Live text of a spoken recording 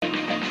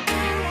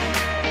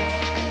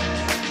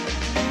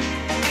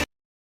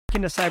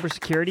into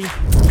cybersecurity?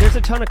 There's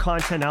a ton of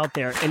content out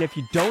there, and if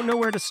you don't know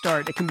where to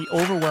start, it can be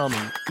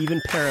overwhelming,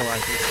 even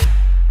paralyzing.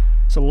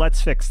 So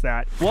let's fix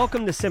that.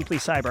 Welcome to Simply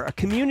Cyber, a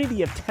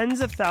community of tens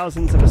of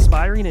thousands of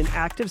aspiring and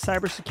active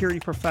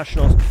cybersecurity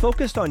professionals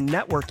focused on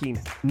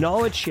networking,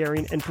 knowledge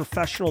sharing, and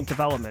professional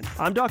development.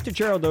 I'm Dr.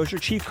 Gerald Dozier,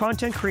 Chief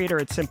Content Creator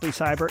at Simply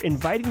Cyber,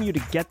 inviting you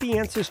to get the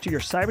answers to your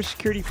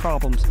cybersecurity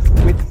problems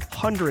with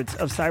hundreds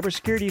of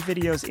cybersecurity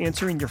videos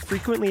answering your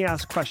frequently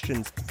asked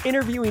questions,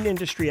 interviewing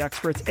industry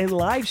experts, and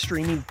live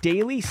streaming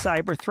daily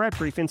cyber threat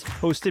briefings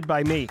hosted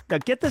by me. Now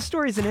get the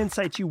stories and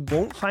insights you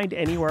won't find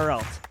anywhere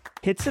else.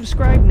 Hit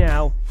subscribe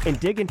now and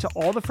dig into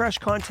all the fresh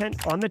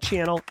content on the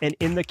channel and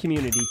in the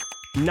community.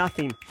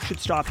 Nothing should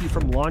stop you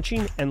from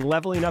launching and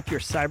leveling up your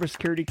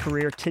cybersecurity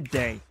career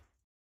today.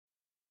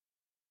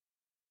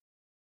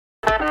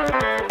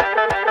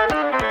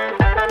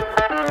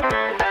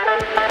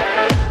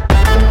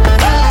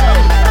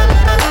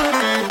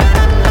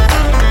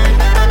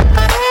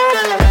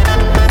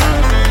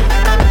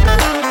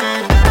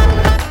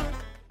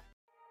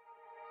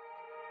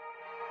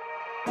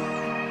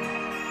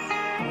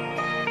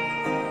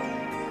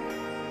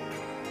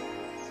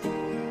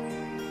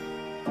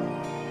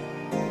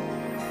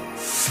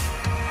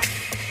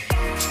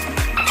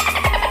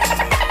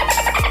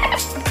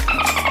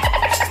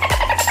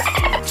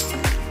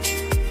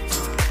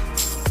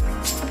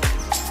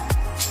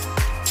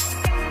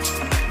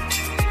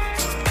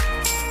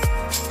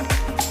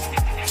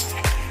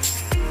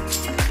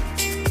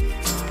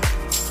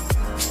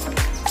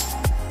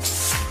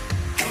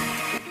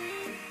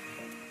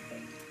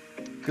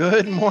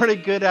 Good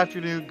morning, good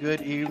afternoon,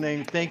 good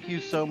evening. Thank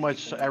you so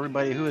much to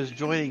everybody who is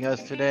joining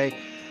us today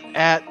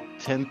at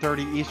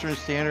 10:30 Eastern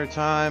Standard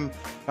Time,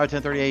 or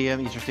 10:30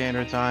 a.m. Eastern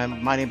Standard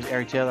Time. My name is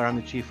Eric Taylor. I'm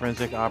the Chief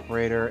Forensic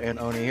Operator and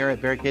owner here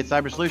at Barricade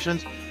Cyber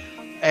Solutions.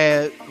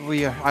 And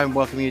I'm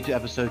welcoming you to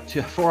episode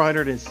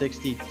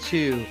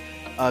 462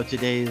 of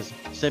today's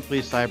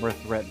Simply Cyber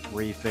Threat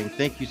Briefing.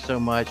 Thank you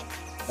so much.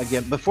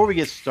 Again, before we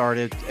get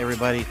started,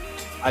 everybody,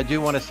 I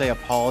do want to say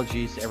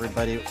apologies to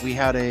everybody. We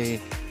had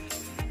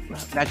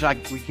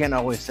we can't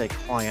always say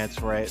clients,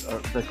 right, or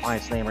the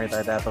client's name or anything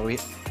like that, but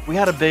we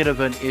had a bit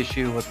of an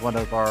issue with one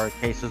of our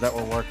cases that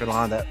we're working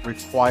on that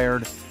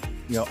required,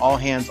 all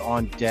hands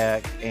on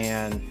deck,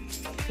 and,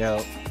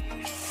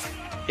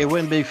 it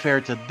wouldn't be fair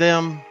to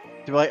them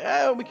to be like,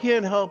 oh, we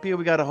can't help you,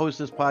 we got to host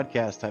this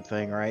podcast type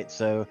thing, right?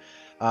 So,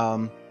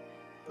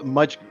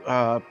 much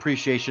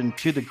appreciation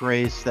to the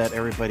grace that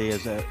everybody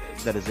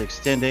that is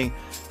extending.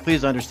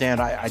 Please understand,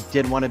 I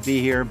did want to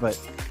be here, but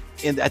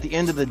at the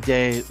end of the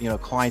day,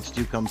 clients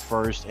do come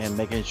first, and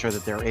making sure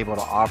that they're able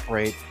to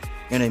operate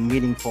in a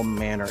meaningful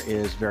manner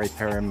is very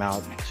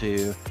paramount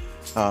to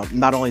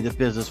not only the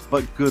business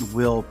but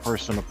goodwill,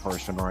 person to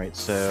person, right?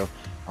 So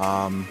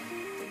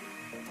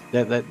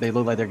that they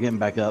look like they're getting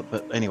back up,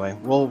 but anyway,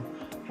 we'll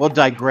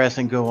digress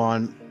and go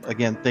on.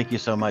 Again, thank you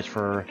so much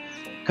for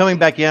coming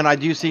back in. I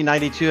do see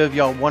 92 of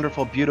y'all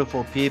wonderful,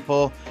 beautiful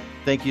people.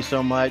 Thank you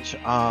so much.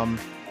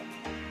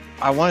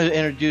 I wanted to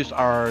introduce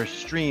our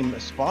stream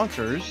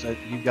sponsors.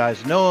 You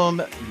guys know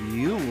them,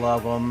 you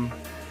love them.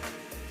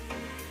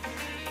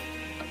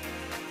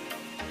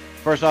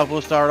 First off,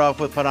 we'll start off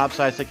with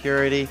Panoptcy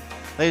Security.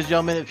 Ladies and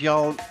gentlemen, if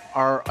y'all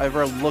are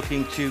ever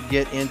looking to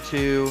get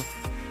into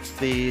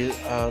the,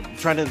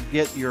 trying to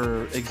get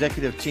your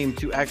executive team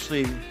to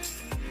actually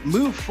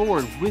move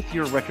forward with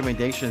your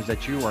recommendations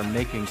that you are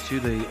making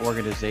to the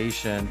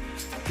organization,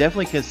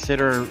 definitely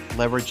consider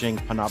leveraging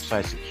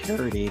Panoptcy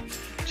Security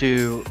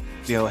to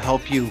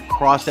help you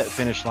cross that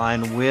finish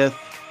line with,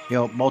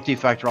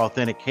 multi-factor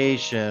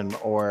authentication,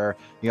 or,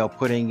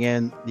 putting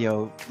in,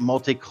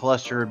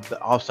 multi-clustered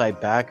offsite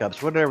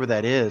backups, whatever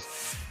that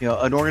is.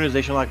 An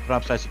organization like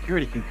Panoptcy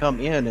Security can come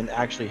in and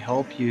actually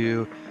help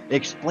you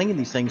explain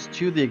these things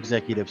to the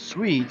executive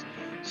suite,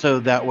 so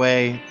that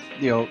way,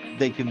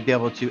 they can be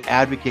able to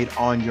advocate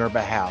on your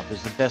behalf.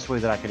 Is the best way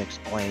that I can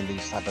explain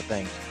these type of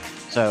things.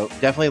 So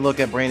definitely look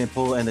at Brandon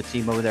Poole and the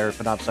team over there at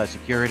Panoptcy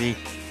Security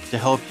to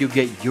help you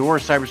get your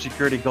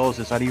cybersecurity goals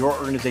inside of your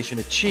organization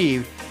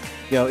achieved.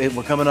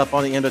 We're coming up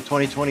on the end of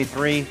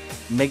 2023.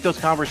 Make those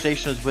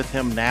conversations with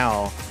him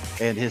now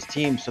and his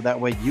team, so that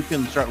way you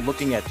can start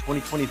looking at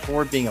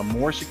 2024 being a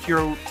more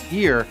secure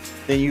year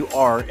than you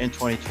are in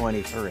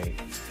 2023.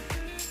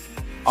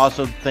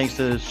 Also, thanks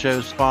to the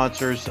show's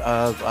sponsors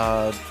of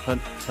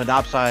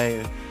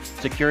Panoptcy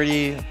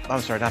Security.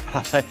 I'm sorry, not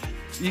Panoptcy.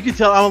 You can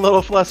tell I'm a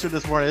little flustered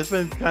this morning. It's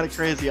been kind of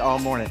crazy all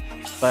morning.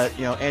 But,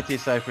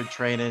 Anti-Cipher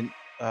Training,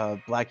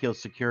 Black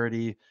Hills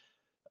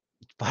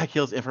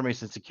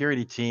Information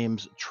Security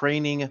Team's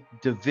training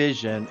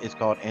division is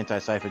called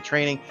Anti-Cipher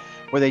Training,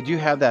 where they do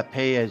have that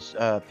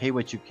pay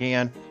what you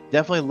can.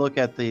 Definitely look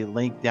at the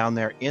link down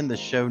there in the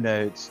show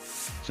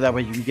notes, so that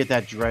way you can get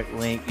that direct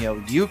link.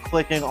 You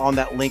clicking on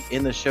that link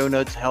in the show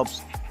notes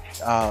helps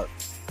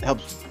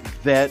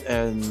vet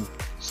and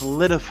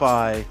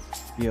solidify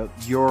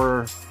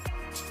your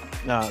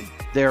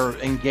their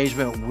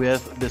engagement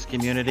with this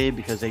community,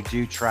 because they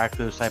do track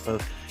those type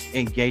of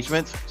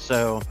engagements.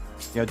 So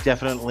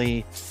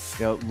definitely,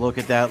 look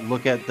at that.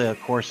 Look at the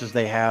courses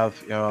they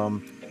have.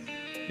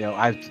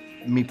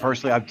 Me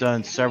personally, I've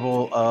done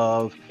several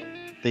of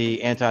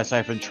the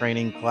anti-siphon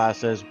training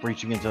classes,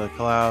 breaching into the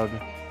cloud,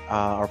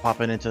 or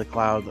popping into the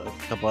cloud. A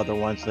couple other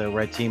ones, the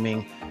red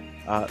teaming.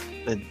 Uh,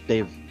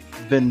 they've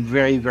been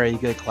very, very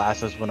good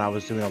classes when I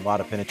was doing a lot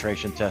of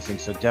penetration testing.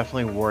 So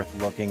definitely worth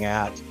looking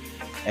at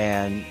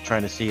and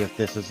trying to see if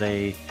this is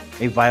a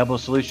viable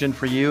solution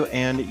for you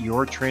and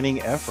your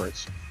training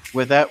efforts.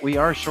 With that, we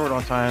are short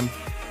on time.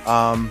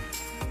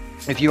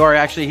 If you are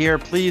actually here,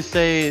 please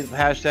say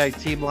hashtag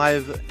Team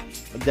Live.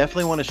 I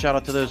definitely want to shout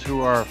out to those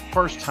who are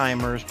first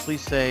timers. Please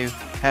say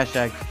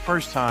hashtag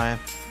first time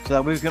so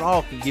that we can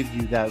all give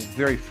you that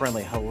very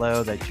friendly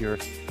hello that you're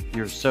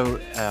so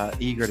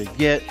eager to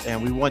get,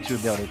 and we want to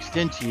be able to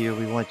extend to you.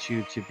 We want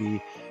you to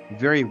be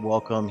very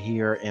welcome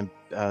here, and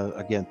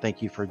again,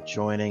 thank you for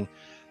joining.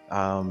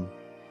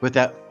 With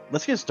that,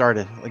 let's get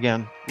started.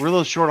 Again, we're a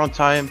little short on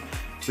time.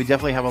 We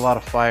definitely have a lot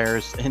of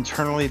fires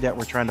internally that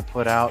we're trying to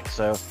put out,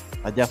 so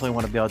I definitely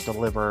want to be able to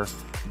deliver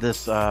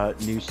this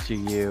news to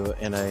you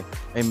in a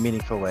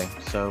meaningful way.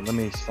 So let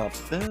me stop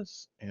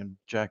this and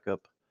jack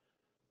up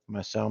my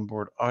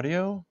soundboard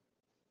audio.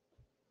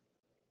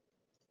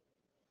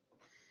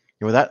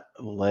 And with that,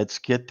 let's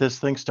get this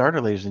thing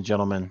started, ladies and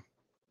gentlemen.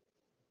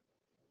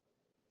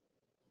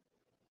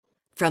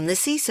 From the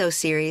CISO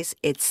series,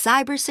 it's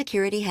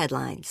Cybersecurity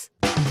Headlines.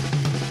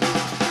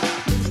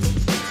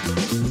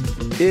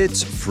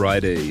 It's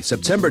Friday,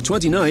 September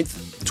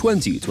 29th,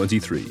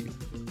 2023.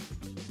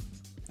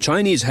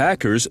 Chinese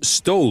hackers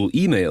stole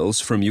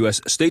emails from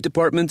U.S. State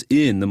Department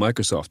in the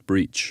Microsoft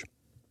breach.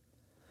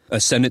 A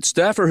Senate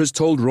staffer has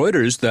told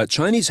Reuters that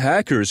Chinese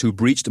hackers who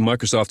breached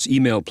Microsoft's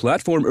email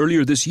platform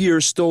earlier this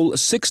year stole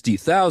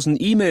 60,000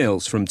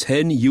 emails from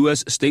 10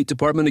 U.S. State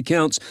Department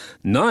accounts,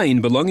 9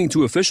 belonging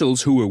to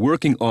officials who were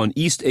working on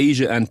East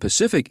Asia and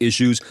Pacific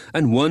issues,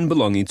 and 1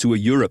 belonging to a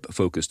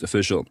Europe-focused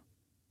official.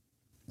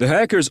 The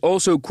hackers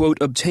also,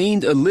 quote,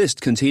 obtained a list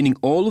containing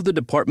all of the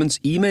department's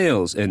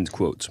emails, end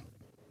quote.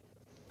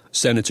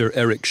 Senator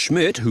Eric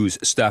Schmidt, whose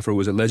staffer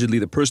was allegedly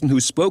the person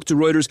who spoke to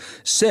Reuters,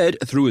 said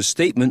through a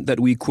statement that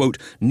we, quote,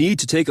 need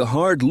to take a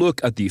hard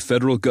look at the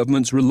federal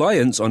government's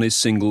reliance on a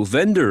single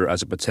vendor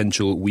as a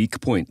potential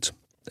weak point,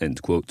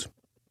 end quote.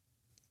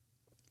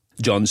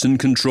 Johnson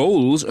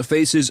Controls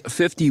faces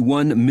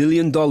 $51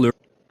 million.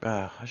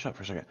 I shut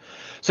for a second.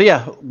 So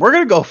yeah, we're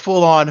going to go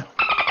full on.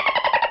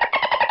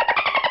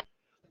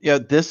 Yeah,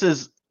 this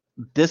is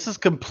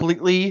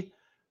completely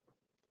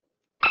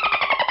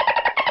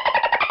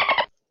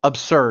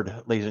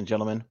absurd, ladies and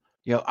gentlemen.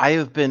 I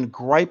have been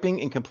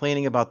griping and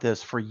complaining about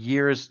this for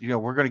years.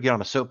 We're going to get on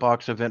a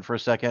soapbox event for a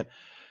second.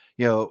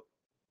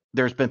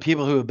 There's been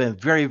people who have been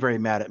very, very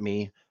mad at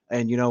me,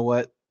 and you know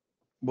what?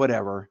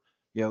 Whatever.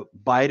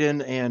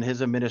 Biden and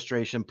his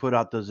administration put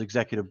out those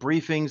executive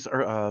briefings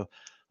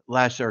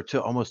last year,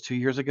 to almost 2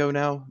 years ago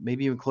now,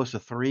 maybe even close to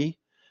 3,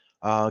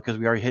 because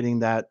we are hitting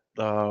that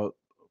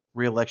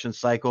re-election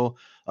cycle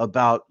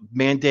about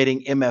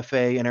mandating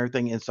MFA and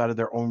everything inside of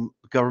their own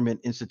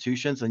government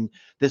institutions. And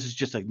this is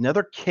just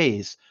another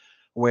case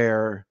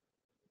where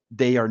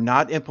they are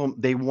not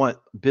they want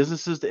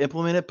businesses to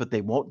implement it, but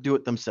they won't do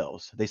it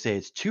themselves. They say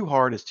it's too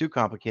hard, it's too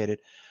complicated.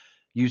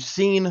 You've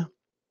seen,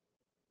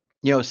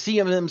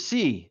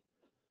 CMMC,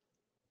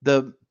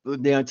 the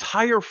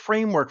entire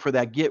framework for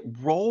that get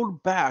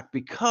rolled back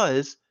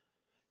because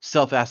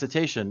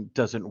self-attestation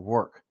doesn't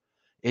work.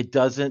 It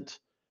doesn't.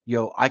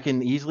 I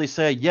can easily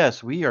say,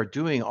 yes, we are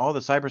doing all the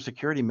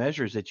cybersecurity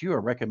measures that you are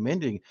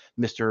recommending,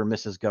 Mr. or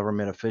Mrs.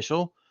 Government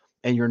official,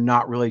 and you're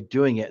not really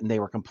doing it. And they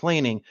were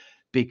complaining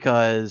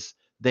because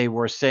they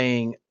were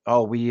saying,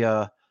 oh,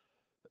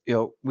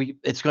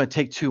 it's going to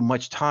take too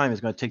much time.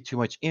 It's going to take too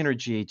much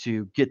energy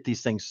to get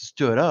these things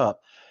stood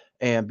up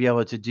and be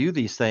able to do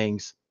these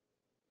things.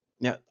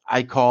 Now,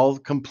 I call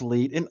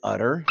complete and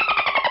utter.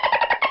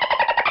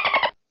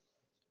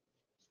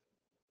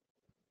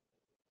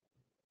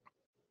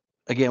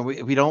 Again,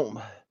 we don't.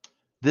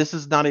 This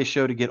is not a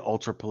show to get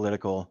ultra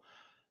political,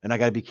 and I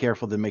got to be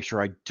careful to make sure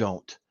I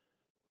don't.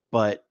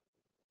 But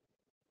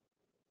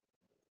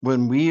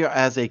when we,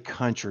 as a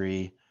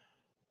country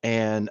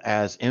and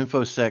as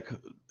infosec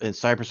and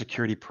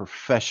cybersecurity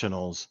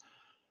professionals,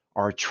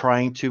 are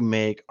trying to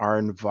make our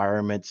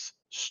environments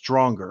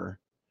stronger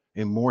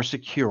and more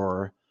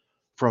secure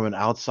from an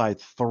outside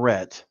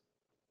threat,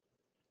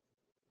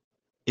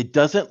 it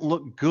doesn't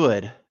look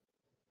good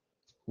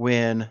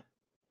when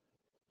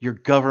your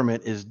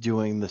government is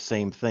doing the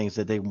same things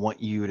that they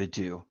want you to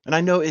do. And I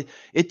know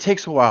it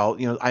takes a while.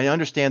 I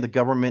understand the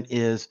government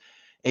is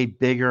a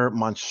bigger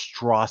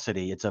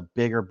monstrosity. It's a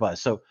bigger buzz.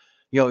 So,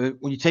 when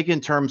you take it in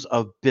terms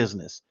of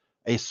business,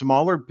 a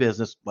smaller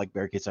business like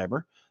Barricade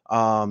Cyber,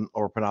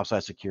 or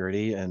Panoptcy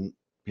Security, and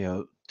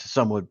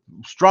some would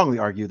strongly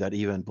argue that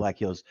even Black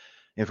Hills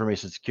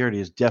Information Security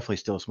is definitely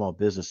still a small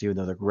business, even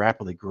though they're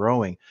rapidly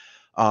growing.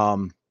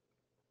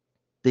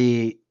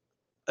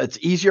 It's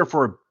easier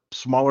for a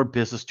smaller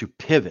business to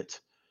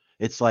pivot.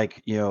 It's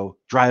like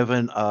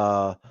driving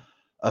a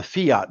a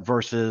Fiat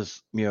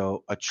versus,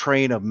 a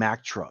train of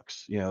Mack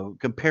trucks.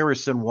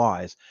 Comparison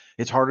wise,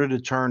 it's harder to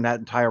turn that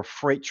entire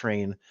freight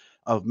train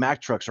of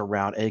Mack trucks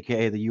around,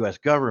 aka the U.S.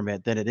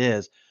 government, than it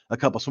is a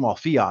couple small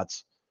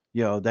Fiats,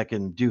 that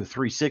can do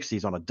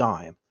 360s on a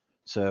dime.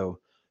 So,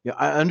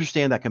 I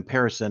understand that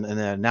comparison and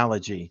that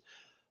analogy,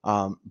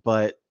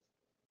 but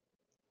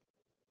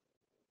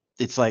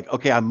it's like,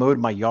 okay, I mowed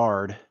my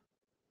yard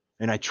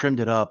and I trimmed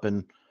it up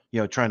and,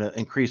 trying to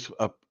increase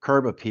a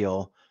curb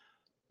appeal,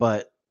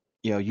 but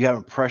you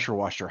haven't pressure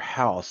washed your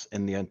house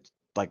in the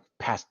like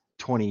past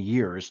 20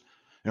 years,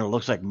 and it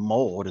looks like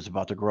mold is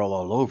about to grow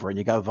all over and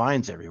you got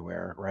vines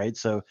everywhere, right?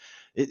 So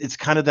it's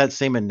kind of that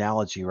same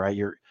analogy, right?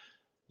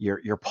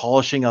 You're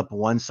polishing up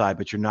one side,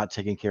 but you're not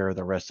taking care of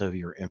the rest of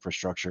your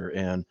infrastructure.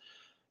 And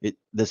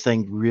this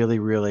thing really,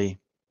 really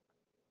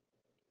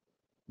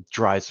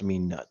drives me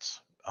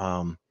nuts.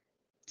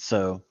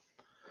 So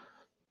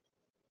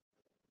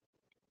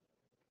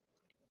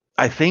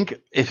I think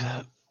if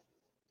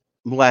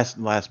last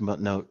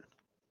note,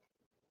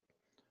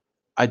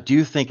 I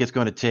do think it's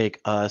going to take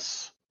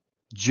us,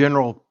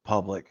 general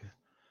public,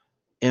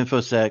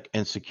 infosec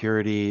and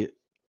security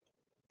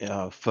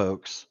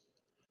folks,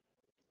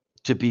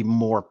 to be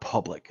more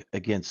public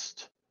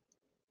against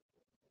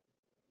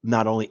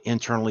not only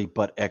internally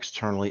but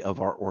externally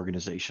of our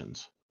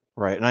organizations,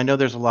 right? And I know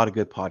there's a lot of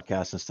good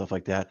podcasts and stuff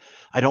like that.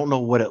 I don't know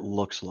what it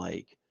looks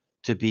like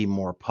to be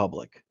more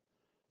public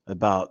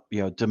about,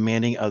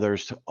 demanding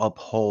others to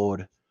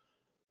uphold,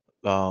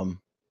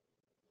 um,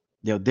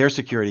 their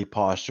security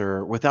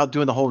posture without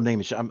doing the whole name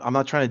and shit. I'm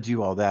not trying to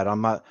do all that.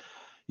 I'm not,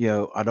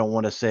 I don't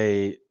want to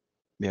say,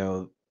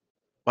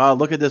 wow,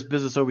 look at this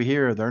business over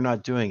here. They're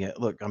not doing it.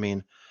 Look, I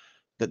mean,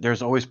 that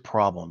there's always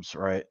problems,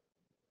 right?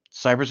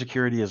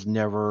 Cybersecurity is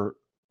never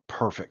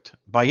perfect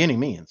by any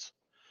means.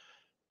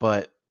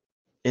 But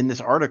in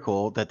this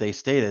article that they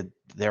stated,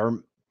 they're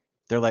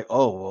like,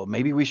 oh, well,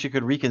 maybe we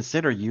could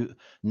reconsider you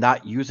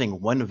not using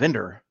one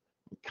vendor.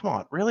 Come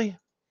on, really?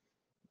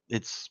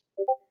 It's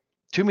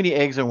too many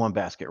eggs in one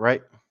basket,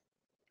 right?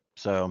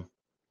 So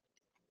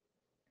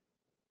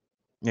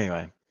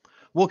anyway,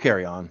 we'll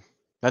carry on.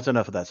 That's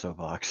enough of that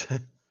soapbox.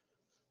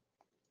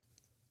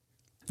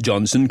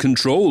 Johnson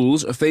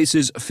Controls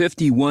faces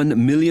 $51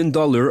 million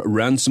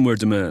ransomware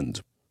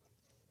demand.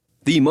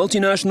 The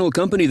multinational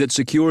company that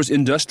secures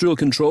industrial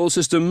control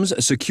systems,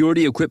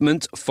 security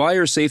equipment,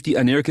 fire safety,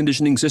 and air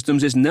conditioning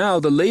systems is now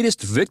the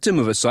latest victim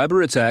of a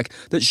cyber attack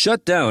that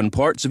shut down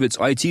parts of its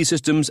IT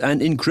systems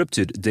and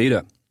encrypted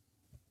data.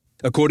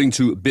 According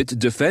to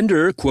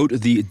Bitdefender, quote,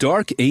 the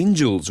Dark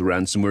Angels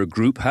ransomware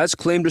group has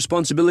claimed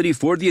responsibility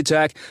for the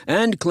attack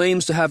and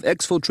claims to have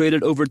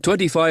exfiltrated over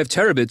 25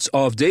 terabits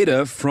of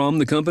data from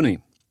the company.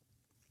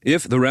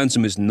 If the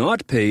ransom is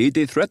not paid,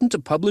 they threaten to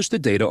publish the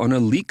data on a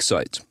leak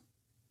site.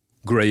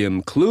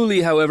 Graham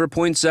Cluley, however,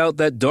 points out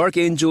that Dark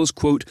Angels,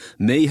 quote,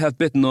 may have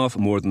bitten off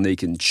more than they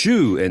can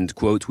chew, end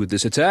quote, with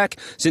this attack,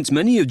 since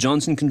many of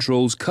Johnson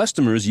Controls'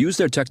 customers use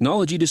their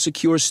technology to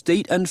secure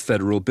state and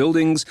federal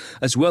buildings,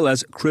 as well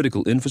as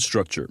critical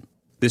infrastructure.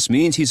 This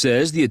means, he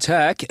says, the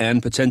attack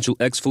and potential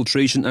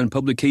exfiltration and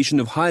publication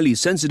of highly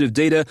sensitive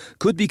data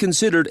could be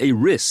considered a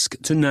risk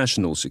to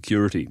national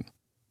security.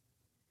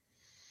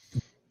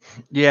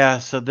 Yeah,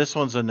 so this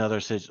one's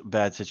another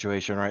bad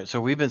situation, right?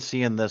 So we've been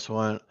seeing this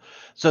one.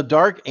 So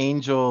Dark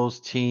Angels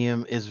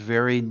team is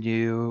very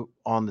new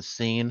on the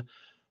scene.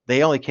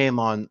 They only came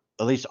on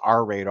at least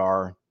our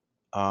radar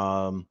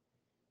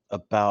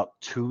about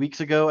 2 weeks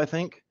ago, I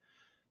think.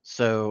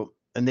 So,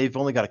 and they've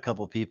only got a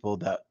couple of people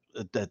that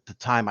at the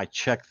time I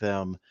checked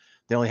them,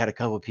 they only had a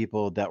couple of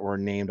people that were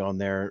named on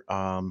there,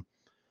 that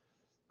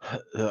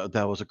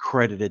was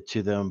accredited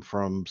to them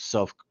from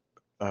self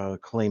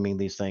claiming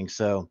these things.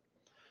 So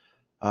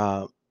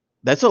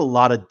that's a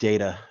lot of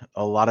data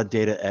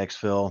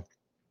exfil.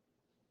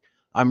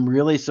 I'm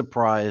really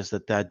surprised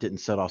that didn't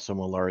set off some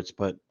alerts,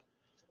 but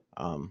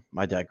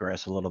I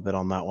digress a little bit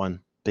on that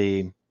one.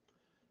 This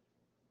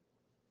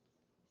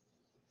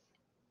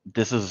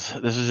is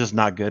just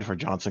not good for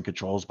Johnson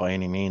Controls by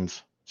any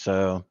means.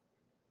 So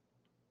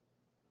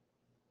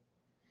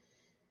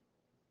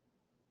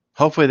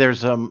hopefully there's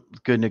some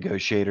good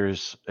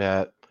negotiators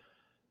at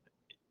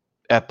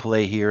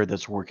play here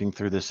that's working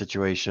through this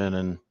situation,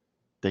 and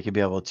they could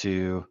be able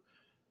to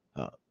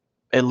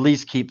at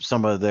least keep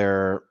some of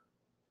their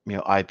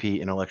IP,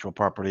 intellectual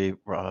property,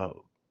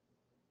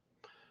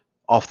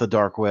 off the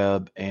dark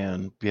web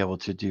and be able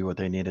to do what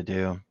they need to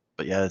do.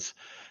 But yeah, it's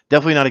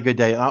definitely not a good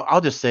day.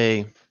 I'll just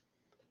say,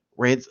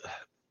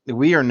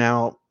 we are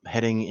now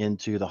heading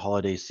into the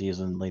holiday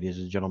season, ladies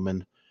and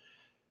gentlemen.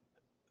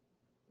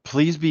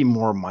 Please be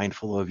more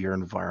mindful of your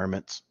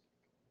environments.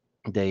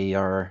 They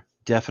are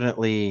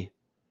definitely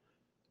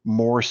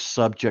more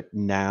subject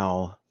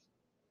now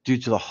due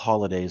to the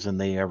holidays than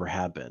they ever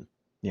have been.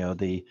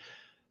 The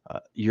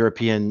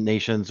European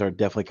nations are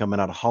definitely coming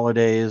out of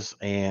holidays,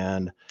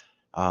 and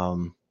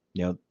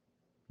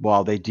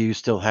while they do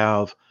still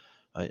have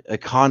a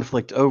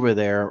conflict over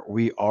there,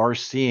 we are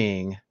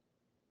seeing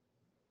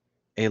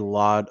a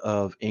lot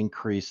of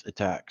increased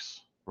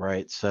attacks.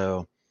 right?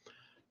 So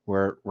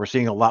we're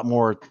seeing a lot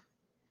more.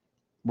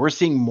 We're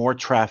seeing more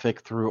traffic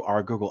through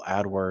our Google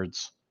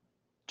AdWords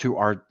to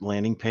our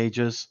landing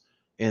pages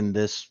in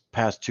this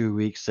past 2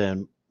 weeks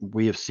than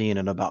we have seen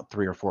in about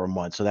 3 or 4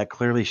 months. So that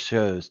clearly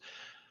shows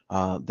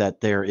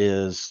that there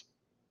is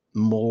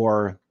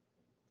more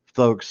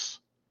folks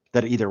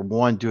that either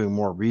one doing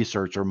more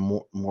research or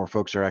more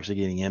folks are actually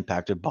getting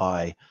impacted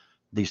by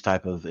these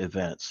type of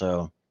events.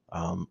 So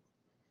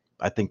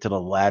I think to the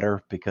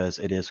latter because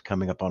it is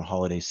coming up on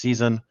holiday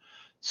season.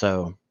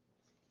 So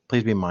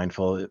please be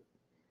mindful.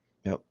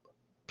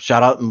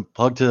 Shout out and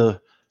plug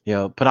to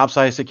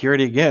Panoptcy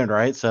Security again,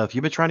 right? So if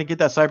you've been trying to get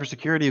that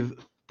cybersecurity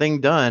thing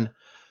done,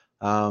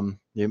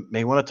 you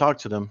may want to talk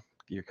to them.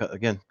 You're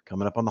again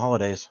coming up on the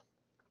holidays.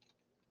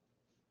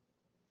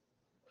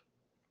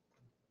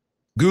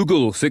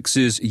 Google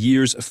fixes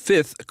year's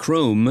 5th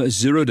Chrome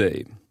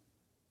zero-day.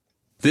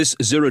 This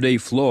zero-day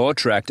flaw,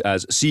 tracked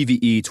as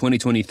CVE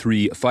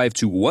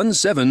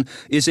 2023-5217,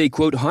 is a,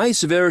 quote,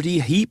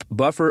 high-severity heap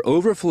buffer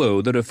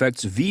overflow that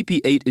affects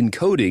VP8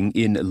 encoding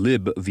in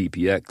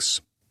libVPX,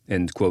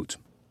 end quote.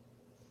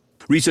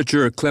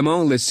 Researcher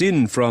Clément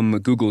Lessine from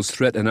Google's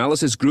Threat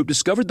Analysis Group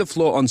discovered the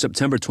flaw on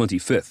September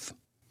 25th.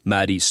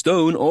 Maddie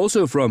Stone,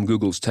 also from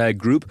Google's Tag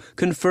Group,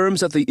 confirms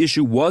that the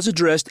issue was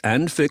addressed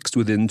and fixed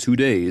within 2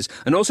 days,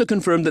 and also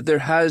confirmed that there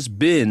has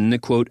been,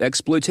 quote,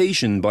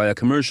 exploitation by a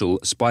commercial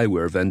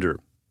spyware vendor,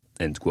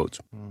 end quote.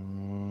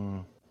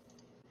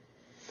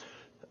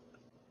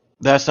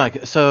 That's not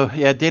good. So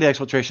yeah, data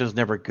exfiltration is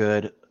never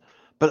good,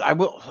 but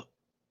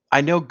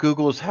I know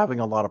Google is having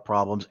a lot of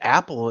problems.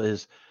 Apple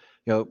is,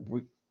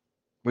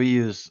 we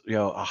use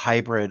a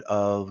hybrid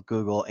of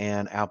Google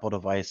and Apple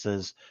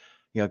devices,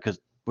 because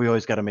we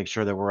always got to make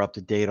sure that we're up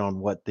to date on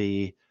what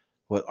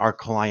our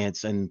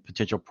clients and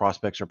potential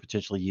prospects are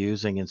potentially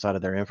using inside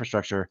of their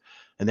infrastructure.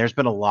 And there's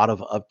been a lot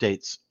of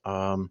updates.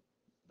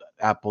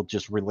 Apple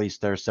just released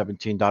their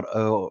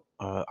 17.0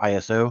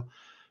 ISO,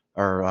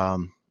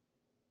 or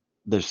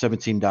their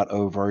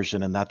 17.0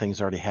 version, and that thing's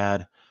already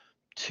had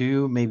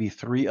 2, maybe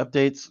 3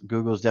 updates.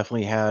 Google's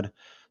definitely had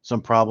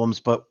some problems,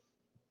 but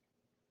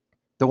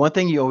the one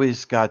thing you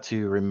always got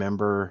to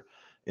remember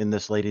in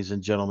this, ladies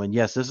and gentlemen,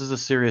 yes, this is a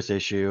serious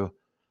issue.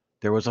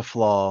 There was a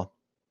flaw.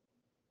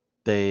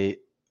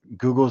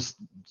 Google's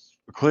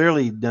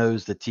clearly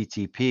knows the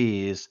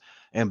TTPs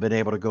and been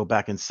able to go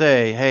back and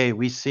say, hey,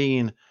 we've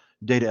seen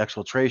data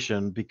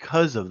exfiltration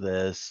because of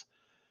this.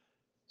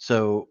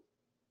 So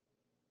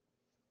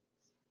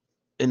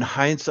in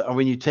hindsight,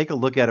 when you take a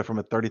look at it from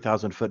a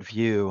 30,000 foot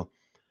view,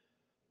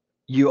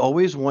 you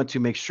always want to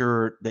make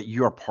sure that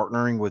you are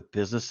partnering with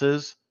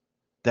businesses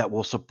that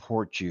will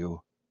support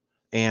you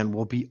and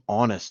will be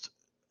honest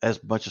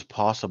as much as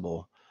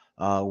possible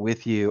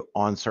with you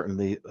on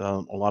certainly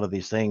a lot of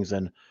these things.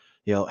 And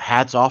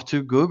hats off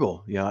to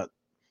Google.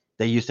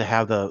 They used to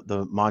have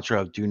the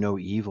mantra of "do no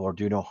evil" or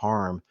 "do no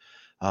harm,"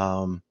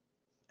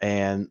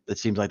 and it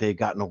seems like they've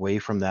gotten away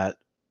from that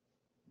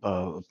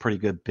a pretty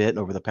good bit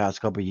over the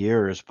past couple of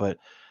years. But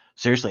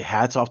seriously,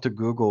 hats off to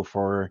Google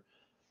for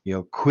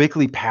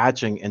quickly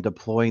patching and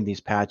deploying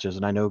these patches.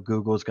 And I know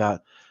Google's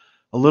got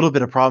a little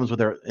bit of problems with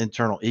their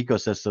internal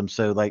ecosystem.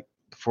 So like,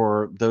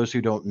 for those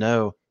who don't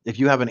know, if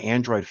you have an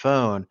Android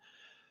phone,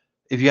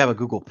 if you have a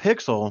Google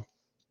Pixel,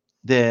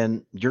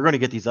 then you're going to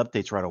get these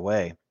updates right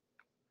away.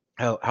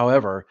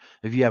 However,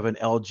 if you have an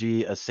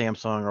LG, a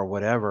Samsung, or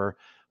whatever,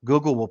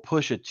 Google will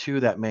push it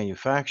to that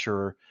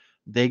manufacturer.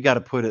 They got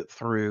to put it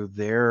through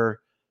their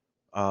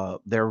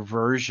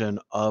version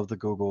of the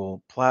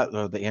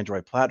the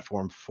Android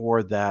platform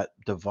for that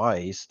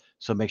device.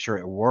 So make sure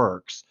it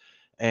works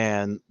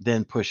and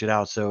then push it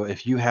out. So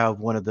if you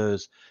have one of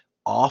those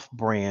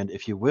off-brand,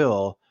 if you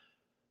will,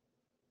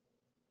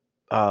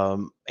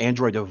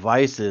 Android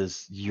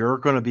devices, you're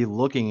going to be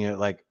looking at,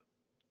 like,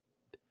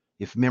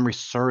 if memory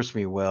serves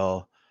me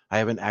well, I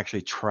haven't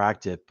actually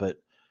tracked it, but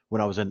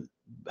when I was a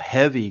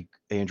heavy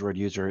Android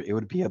user, it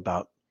would be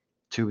about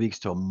 2 weeks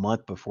to a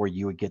month before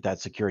you would get that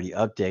security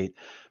update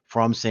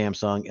from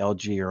Samsung,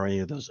 LG, or any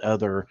of those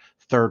other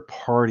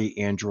third-party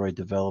Android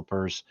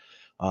developers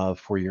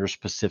for your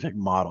specific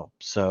model.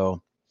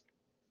 So,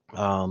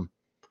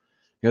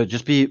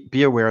 just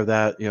be aware of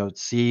that.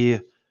 See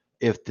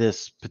if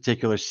this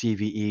particular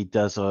CVE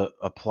does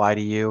apply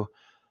to you,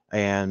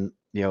 and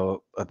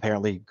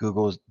apparently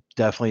Google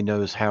definitely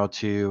knows how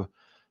to.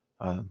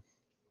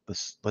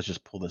 Let's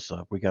just pull this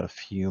up. We got a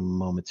few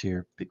moments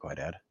here. Be quiet,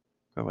 Ad.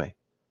 Go away.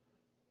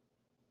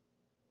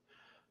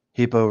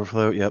 Heap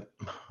overflow. Yep.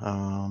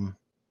 For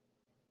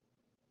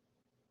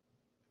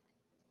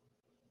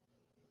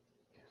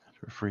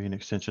free and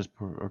extensions.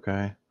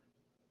 Okay.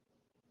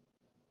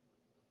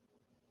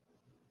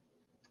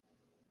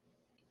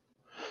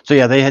 So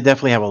yeah, they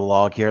definitely have a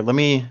log here.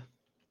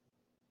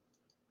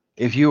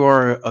 If you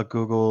are a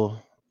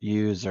Google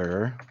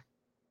user,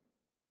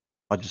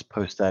 I'll just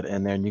post that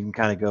in there, and you can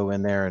kind of go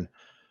in there and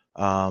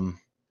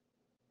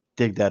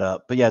dig that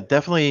up. But yeah,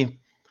 definitely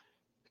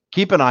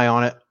keep an eye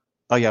on it.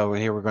 Oh yeah,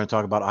 we're going to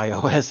talk about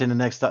iOS in the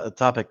next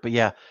topic. But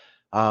yeah,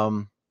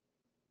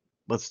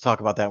 let's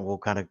talk about that and we'll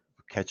kind of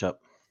catch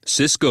up.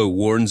 Cisco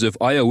warns of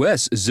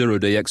iOS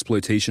zero-day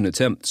exploitation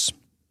attempts.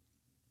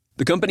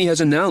 The company has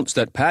announced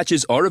that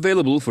patches are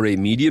available for a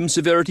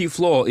medium-severity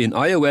flaw in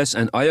iOS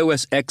and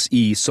iOS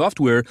XE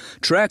software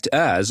tracked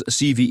as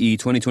CVE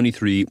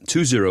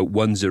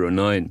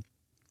 2023-20109.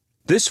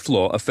 This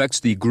flaw affects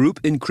the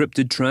Group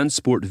Encrypted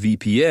Transport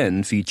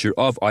VPN feature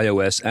of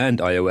iOS and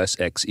iOS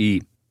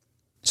XE.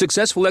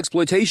 Successful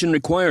exploitation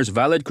requires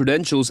valid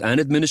credentials and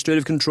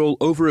administrative control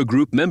over a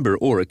group member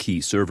or a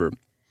key server.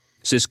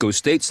 Cisco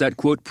states that,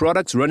 quote,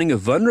 products running a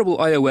vulnerable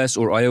iOS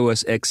or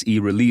iOS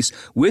XE release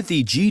with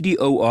the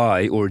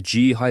GDOI or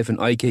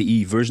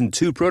G-IKE version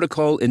 2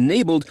 protocol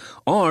enabled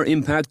are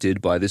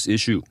impacted by this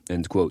issue,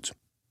 end quote.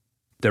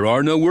 There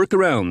are no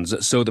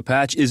workarounds, so the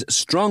patch is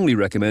strongly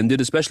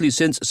recommended, especially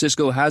since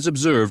Cisco has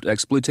observed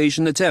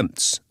exploitation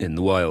attempts in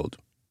the wild.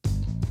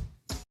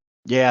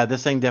 Yeah,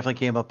 this thing definitely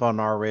came up on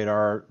our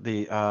radar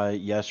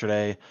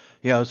yesterday.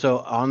 So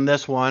on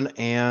this one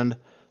and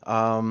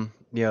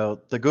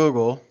the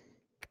Google.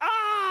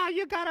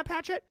 You gotta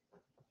patch it.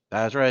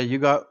 That's right. You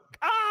gotta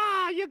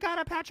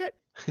patch it.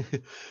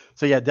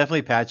 So yeah,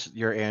 definitely patch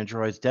your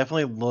Androids.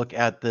 Definitely look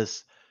at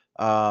this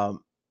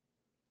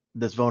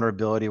this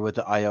vulnerability with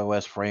the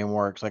iOS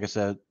frameworks. Like I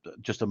said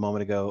just a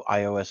moment ago,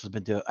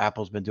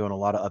 Apple's been doing a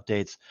lot of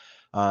updates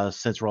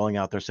since rolling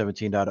out their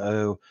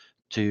 17.0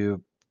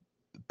 to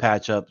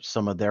patch up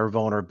some of their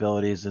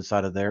vulnerabilities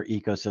inside of their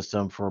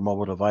ecosystem for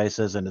mobile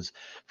devices. And it's,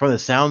 from the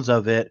sounds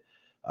of it,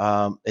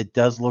 it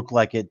does look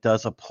like it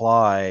does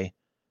apply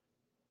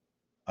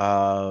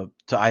to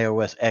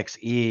iOS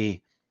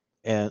XE.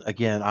 And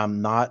again,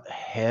 I'm not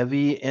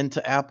heavy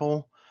into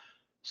Apple,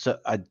 so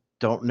I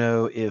don't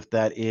know if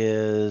that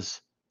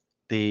is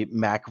the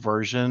Mac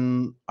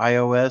version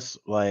iOS.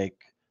 Like,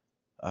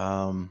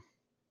 I'll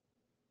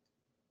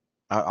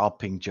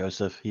ping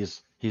Joseph.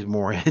 He's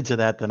more into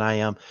that than I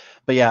am.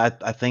 But yeah,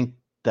 I think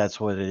that's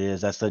what it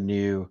is. That's the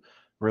new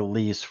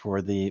release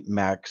for the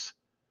Macs,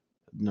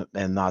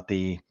 and not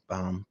the.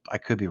 I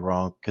could be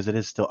wrong because it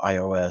is still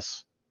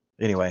iOS.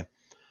 Anyway,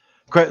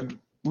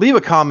 leave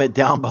a comment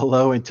down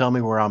below and tell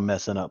me where I'm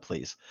messing up,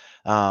 please.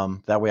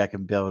 That way I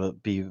can be able to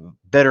be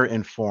better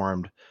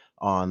informed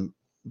on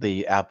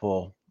the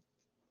Apple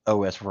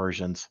OS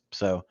versions.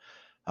 So,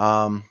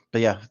 but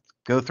yeah,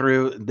 go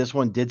through. This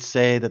one did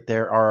say that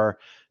there are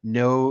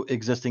no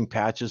existing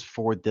patches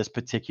for this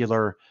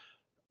particular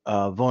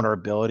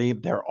vulnerability.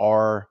 There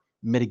are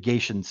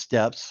mitigation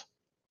steps.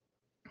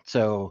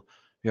 So,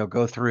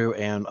 go through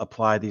and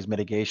apply these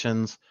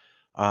mitigations.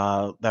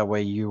 That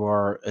way you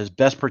are as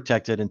best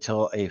protected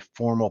until a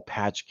formal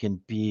patch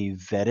can be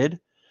vetted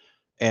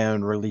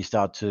and released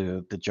out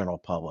to the general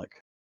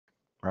public,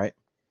 right?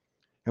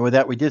 And with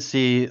that,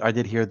 I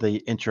did hear the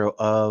intro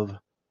of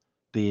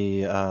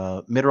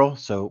the mid-roll,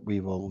 so we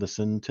will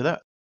listen to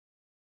that.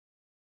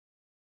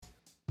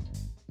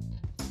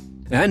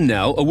 And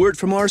now, a word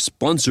from our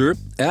sponsor,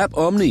 App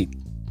Omni.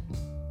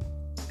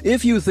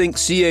 If you think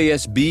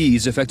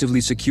CASBs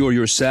effectively secure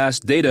your SaaS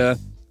data,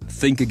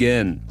 think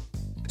again.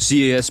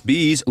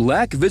 CASBs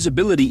lack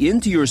visibility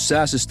into your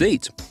SaaS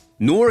estate,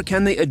 nor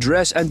can they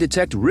address and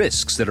detect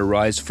risks that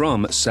arise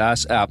from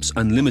SaaS apps'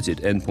 unlimited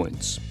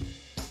endpoints.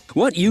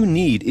 What you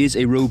need is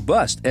a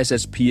robust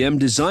SSPM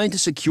designed to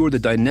secure the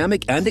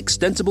dynamic and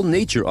extensible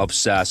nature of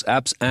SaaS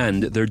apps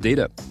and their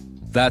data.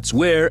 That's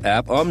where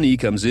App Omni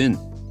comes in.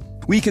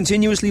 We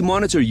continuously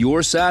monitor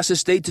your SaaS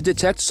estate to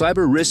detect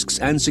cyber risks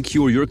and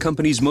secure your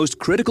company's most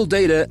critical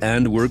data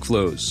and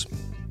workflows.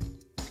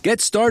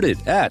 Get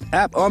started at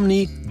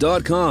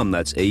appomni.com.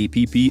 That's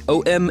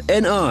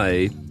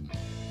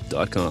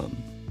APPOMNI.com.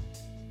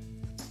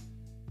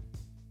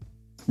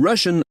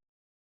 Russian.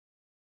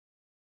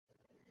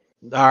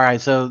 All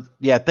right. So,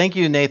 yeah, thank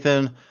you,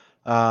 Nathan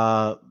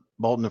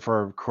Bolton,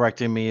 for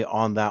correcting me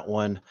on that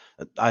one.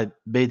 I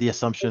made the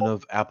assumption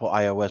of Apple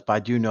iOS, but I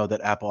do know that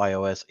Apple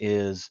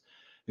iOS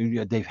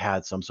they've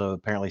had some. So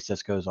apparently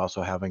Cisco is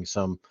also having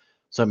some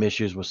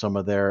issues with some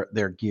of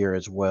their gear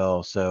as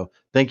well. So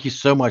thank you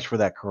so much for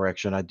that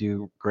correction. I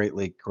do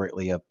greatly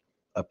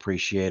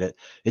appreciate it.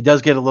 It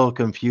does get a little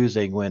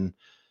confusing when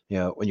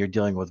you're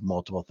dealing with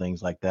multiple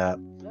things like that.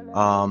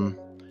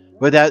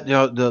 With that,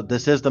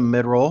 this is the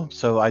mid-roll,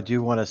 so I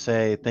do want to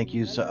say thank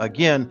you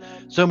again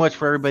so much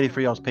for everybody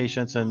for y'all's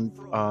patience and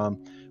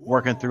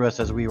working through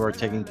us as we were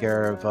taking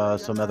care of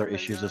some other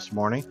issues this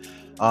morning.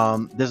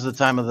 This is the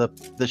time of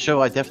the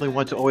show I definitely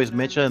want to always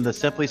mention the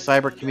Simply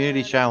Cyber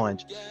Community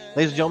Challenge.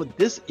 Ladies and gentlemen,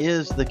 this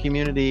is the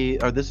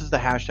community, or this is the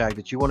hashtag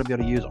that you want to be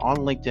able to use on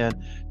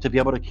LinkedIn to be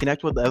able to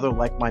connect with other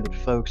like-minded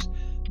folks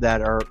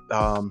that are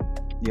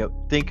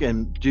think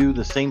and do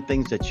the same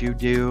things that you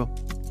do.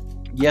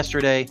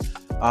 Yesterday,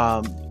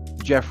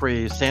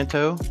 Jeffrey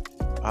Santo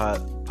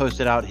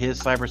posted out his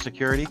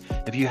cybersecurity.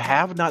 If you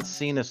have not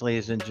seen this,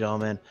 ladies and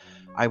gentlemen,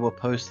 I will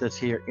post this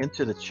here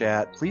into the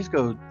chat. Please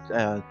go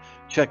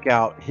check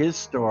out his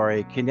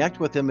story. Connect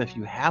with him if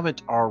you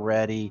haven't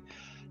already.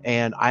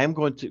 And I am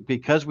going to,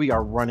 because we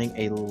are running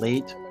a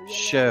late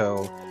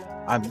show,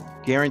 I'm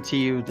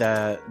guarantee you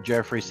that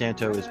Jeffrey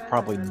Santo is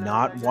probably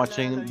not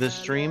watching this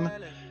stream,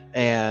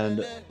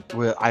 and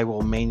I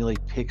will manually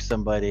pick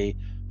somebody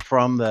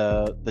from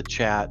the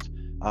chat.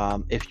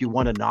 If you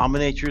want to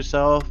nominate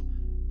yourself,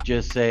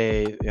 just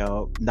say,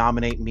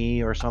 nominate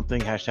me or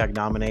something, hashtag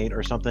nominate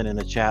or something in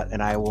the chat,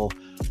 and I will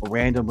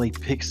randomly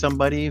pick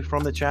somebody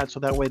from the chat so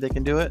that way they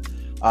can do it.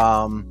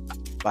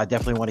 I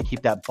definitely want to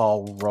keep that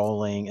ball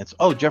rolling.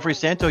 Jeffrey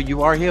Santo,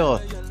 you are here.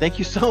 Thank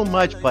you so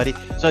much, buddy.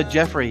 So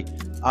Jeffrey,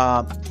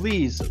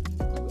 please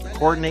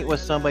coordinate with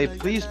somebody.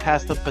 Please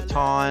pass the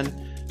baton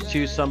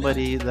to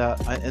somebody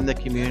that in the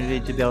community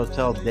to be able to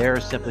tell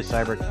their Simply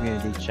Cyber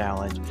community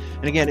challenge.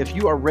 And again, if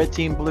you are red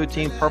team, blue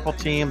team, purple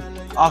team,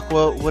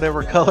 aqua,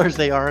 whatever colors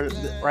they are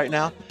right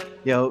now,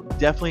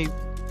 definitely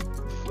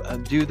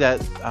do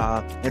that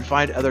and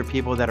find other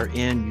people that are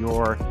in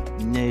your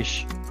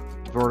niche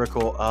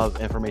vertical of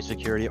information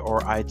security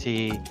or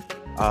IT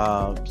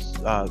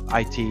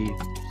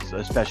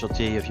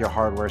specialty. If you're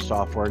hardware,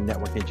 software,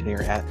 network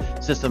engineer,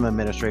 system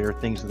administrator,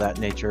 things of that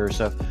nature.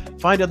 So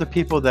find other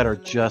people that are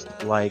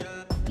just like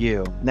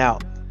you. Now,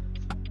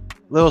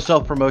 little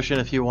self-promotion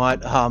if you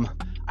want.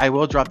 I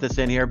will drop this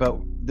in here, but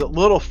the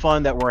little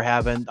fun that we're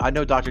having, I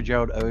know Dr.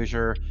 Gerald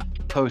Ozier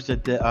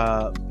posted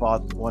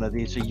bought one of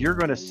these, so you're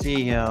going to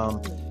see him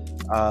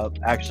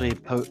actually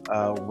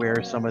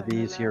wear some of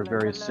these here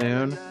very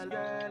soon.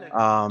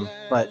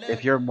 But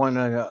if you're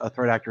wanting a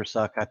threat actor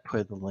suck, I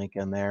put the link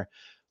in there.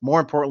 More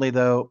importantly,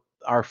 though,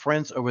 our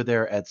friends over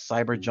there at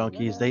Cyber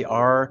Junkies, they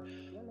are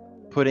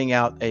putting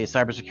out a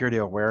cybersecurity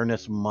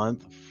awareness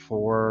month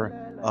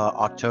for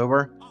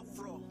October.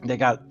 They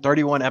got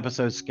 31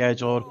 episodes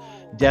scheduled.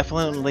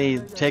 Definitely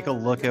take a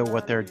look at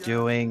what they're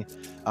doing.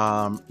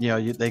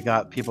 They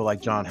got people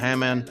like John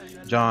Hammond,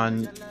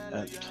 John,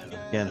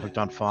 again, hooked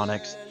on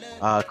phonics.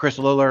 Chris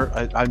Luller,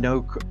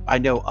 I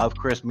know of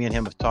Chris. Me and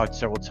him have talked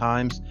several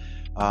times.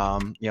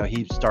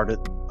 He started.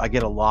 I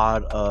get a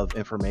lot of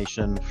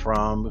information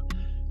from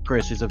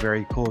Chris. He's a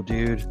very cool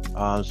dude.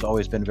 He's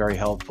always been very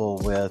helpful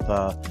with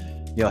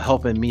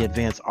helping me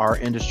advance our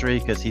industry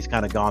because he's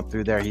kind of gone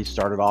through there. He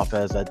started off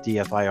as a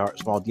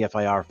small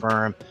DFIR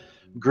firm,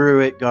 grew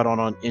it, got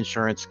on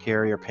insurance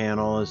carrier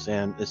panels,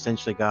 and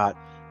essentially got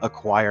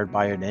acquired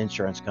by an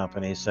insurance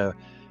company. So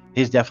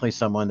he's definitely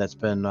someone that's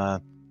been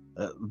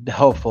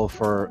helpful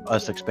for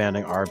us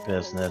expanding our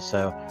business.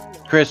 So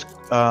Chris,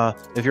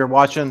 if you're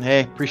watching,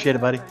 hey, appreciate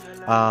it, buddy.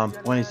 One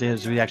of these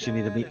days we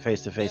actually need to meet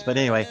face to face. But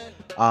anyway,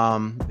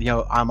 I'm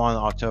on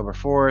October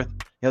 4th.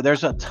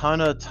 There's a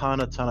ton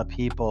of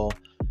people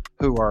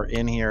who are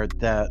in here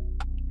that,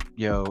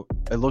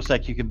 it looks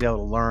like you can be able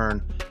to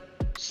learn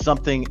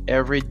something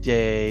every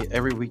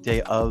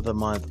weekday of the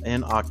month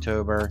in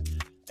October.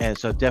 And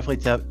so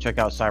definitely check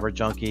out Cyber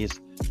Junkies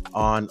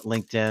on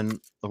LinkedIn.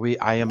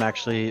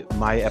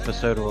 My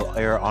episode will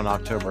air on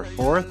October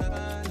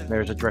 4th.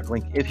 There's a direct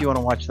link if you want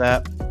to watch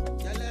that.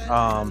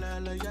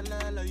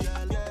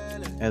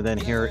 And then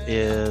here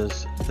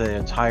is the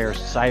entire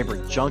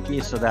Cyber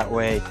Junkie, so that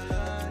way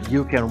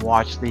you can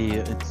watch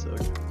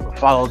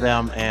follow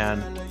them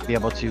and be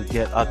able to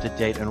get up to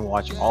date and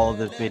watch all of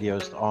the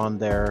videos on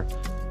their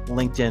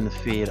LinkedIn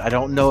feed. I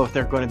don't know if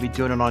they're going to be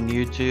doing it on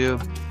YouTube.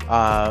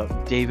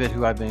 David,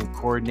 who I've been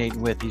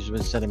coordinating with, he's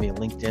been sending me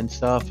LinkedIn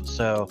stuff,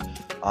 so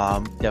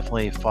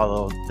definitely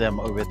follow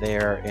them over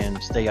there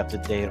and stay up to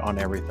date on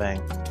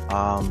everything.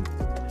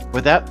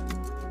 With that,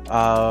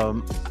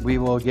 we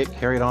will get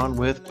carried on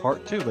with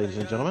part 2, ladies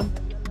and gentlemen.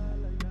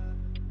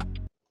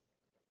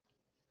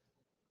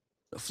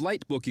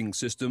 Flight booking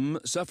system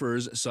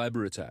suffers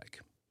cyber attack.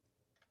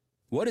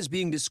 What is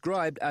being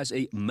described as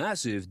a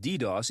massive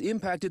DDoS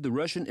impacted the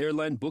Russian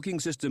airline booking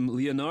system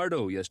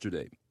Leonardo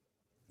yesterday.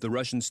 The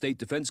Russian state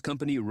defense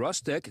company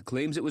Rostec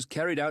claims it was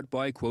carried out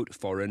by, quote,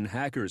 foreign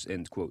hackers,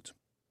 end quote.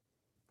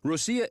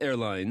 Rossiya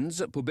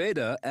Airlines,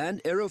 Pobeda,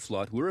 and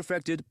Aeroflot were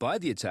affected by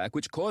the attack,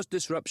 which caused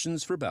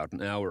disruptions for about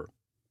an hour.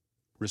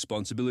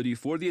 Responsibility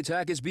for the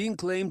attack is being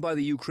claimed by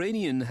the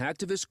Ukrainian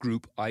hacktivist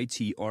group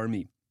IT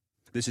Army.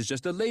 This is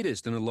just the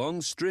latest in a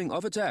long string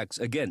of attacks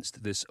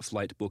against this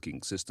flight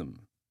booking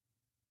system.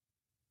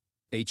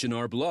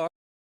 H&R Block.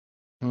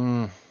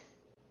 Yeah,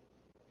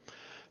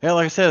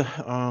 like I said,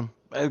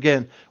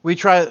 again, we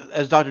try,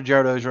 as Dr.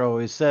 Jared Ozier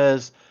always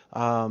says,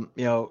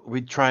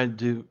 we try to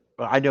do,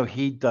 I know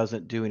he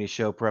doesn't do any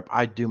show prep.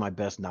 I do my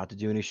best not to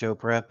do any show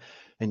prep.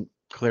 And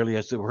clearly,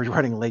 as we're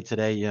running late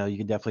today, you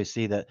can definitely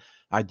see that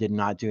I did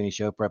not do any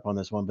show prep on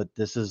this one. But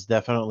this is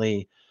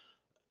definitely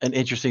an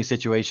interesting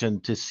situation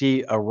to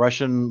see a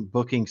Russian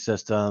booking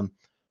system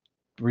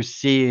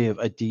receive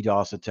a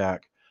DDoS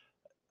attack.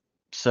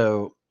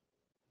 So,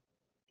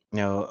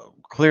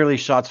 clearly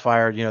shots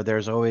fired.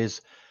 There's always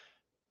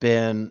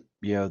been,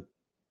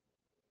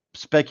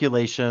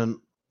 speculation,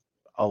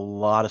 a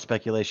lot of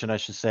speculation, I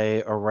should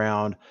say,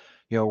 around,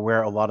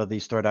 where a lot of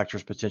these threat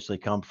actors potentially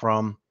come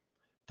from,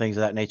 things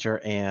of that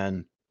nature,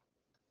 and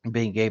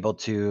being able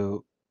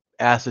to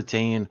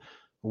ascertain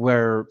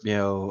where,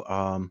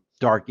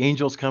 Dark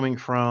Angel's coming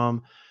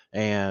from,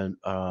 and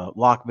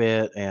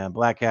Lockbit and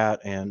Black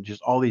Hat and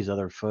just all these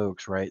other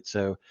folks, right?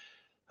 So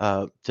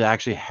to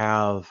actually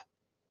have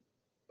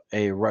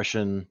a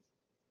Russian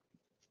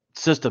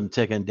system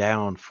taken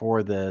down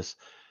for this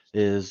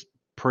is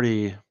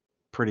pretty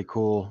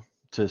cool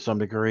to some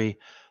degree.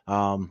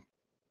 Um,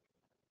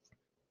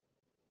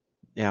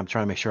 yeah, I'm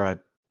trying to make sure I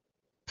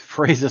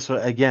phrase this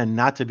again,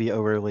 not to be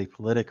overly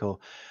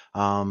political.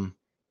 Um,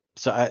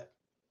 so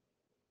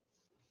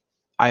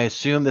I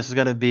assume this is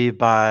going to be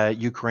by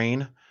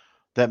Ukraine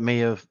that may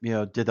have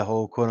did the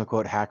whole quote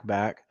unquote hack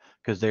back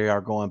because they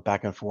are going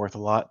back and forth a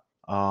lot.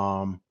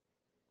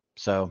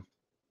 So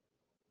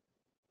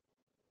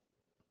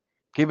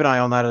keep an eye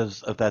on that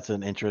as if that's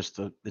an interest.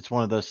 It's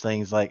one of those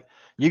things like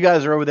you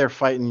guys are over there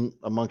fighting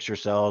amongst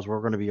yourselves.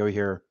 We're going to be over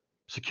here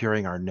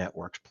securing our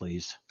networks,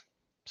 please.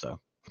 So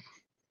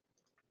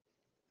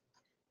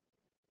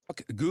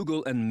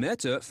Google and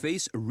Meta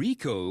face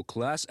RICO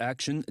class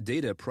action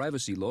data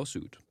privacy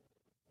lawsuit.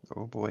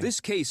 oh boy. This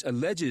case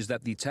alleges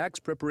that the tax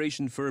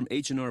preparation firm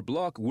H&R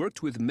Block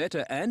worked with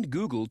Meta and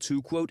Google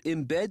to, quote,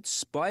 embed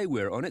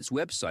spyware on its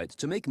website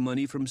to make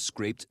money from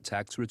scraped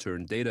tax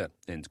return data,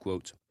 end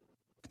quote.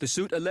 The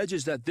suit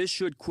alleges that this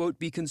should, quote,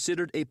 be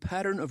considered a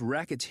pattern of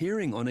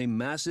racketeering on a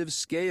massive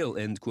scale,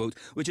 end quote,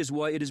 which is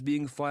why it is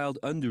being filed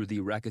under the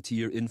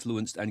Racketeer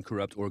Influenced and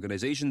Corrupt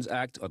Organizations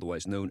Act,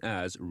 otherwise known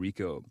as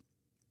RICO.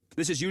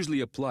 This is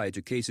usually applied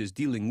to cases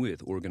dealing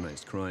with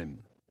organized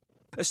crime.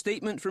 A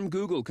statement from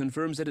Google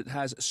confirms that it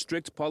has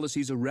strict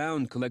policies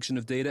around collection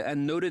of data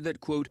and noted that,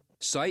 quote,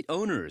 site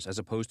owners, as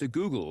opposed to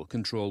Google,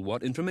 control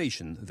what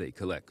information they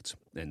collect,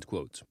 end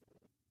quote.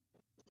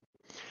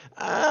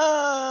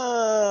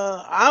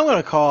 I'm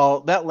going to call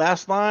that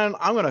last line,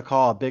 I'm going to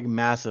call a big,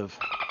 massive.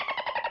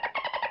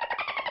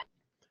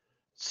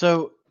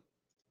 So,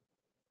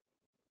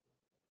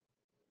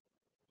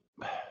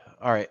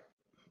 all right.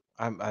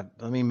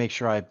 Let me make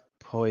sure I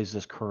poise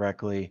this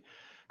correctly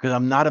because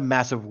I'm not a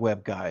massive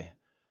web guy.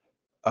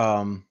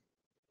 But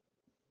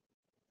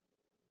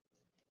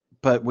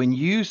when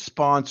you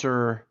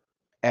sponsor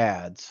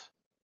ads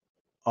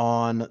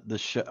on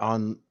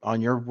the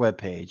on your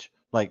webpage,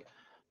 like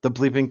the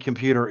Bleeping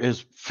Computer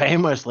is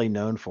famously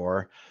known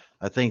for,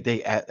 I think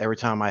they every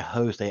time I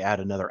host, they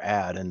add another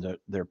ad in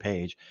their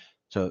page.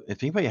 So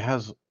if anybody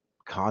has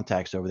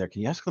contacts over there,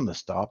 can you ask them to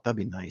stop? That'd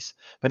be nice.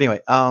 But anyway,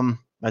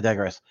 I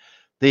digress.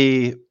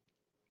 The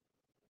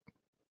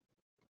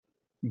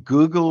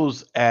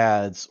Google's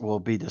ads will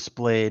be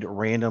displayed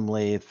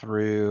randomly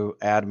through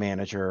Ad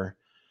Manager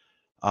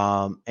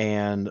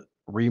and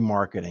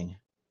remarketing.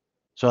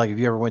 So, like, if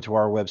you ever went to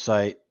our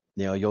website,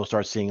 you'll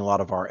start seeing a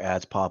lot of our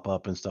ads pop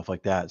up and stuff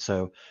like that.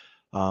 So,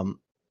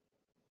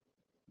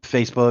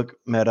 Facebook,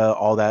 Meta,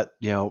 all that,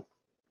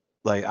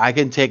 like I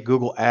can take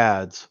Google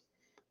Ads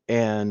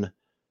and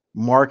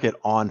market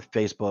on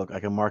Facebook. I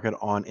can market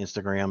on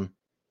Instagram,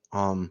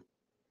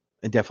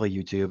 and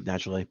definitely YouTube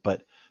naturally.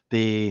 But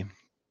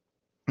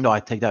no,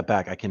 I take that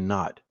back. I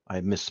cannot.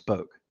 I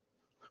misspoke.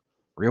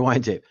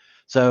 Rewind tape.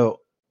 So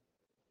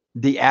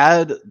the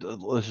ad,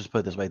 let's just put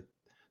it this way.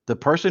 The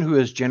person who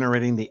is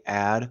generating the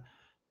ad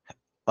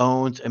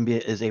owns and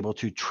is able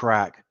to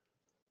track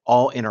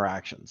all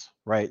interactions,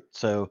 right?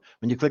 So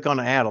when you click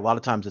on an ad, a lot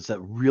of times it's that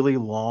really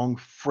long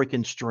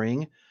freaking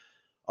string.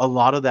 A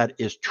lot of that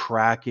is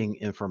tracking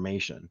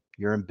information.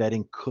 You're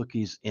embedding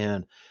cookies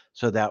in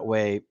so that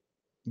way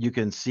you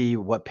can see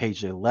what page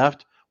they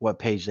left, what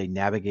page they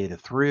navigated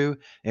through,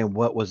 and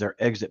what was their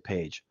exit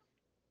page.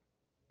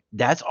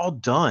 That's all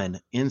done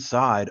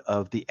inside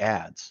of the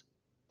ads.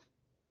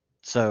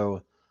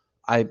 So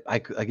I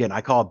again,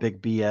 I call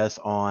big BS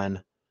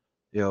on,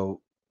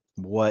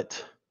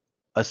 what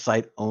a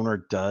site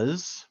owner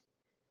does.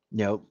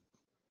 I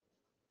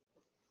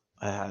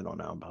don't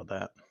know about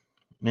that.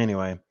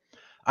 Anyway,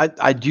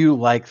 I do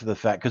like the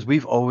fact because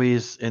we've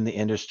always in the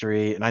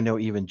industry, and I know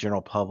even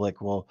general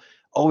public will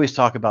always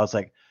talk about it's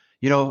like,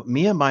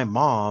 me and my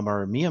mom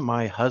or me and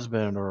my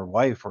husband or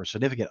wife or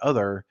significant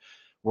other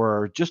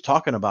were just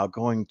talking about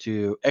going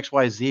to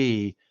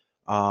XYZ,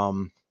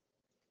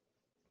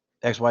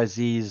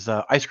 XYZ's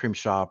ice cream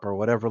shop or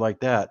whatever like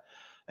that.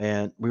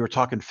 And we were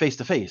talking face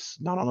to face,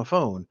 not on the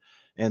phone.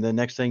 And the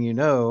next thing you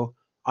know,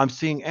 I'm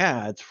seeing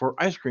ads for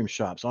ice cream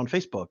shops on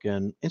Facebook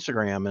and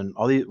Instagram and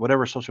all these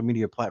whatever social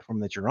media platform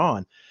that you're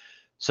on.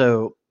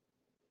 So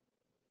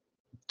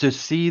to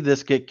see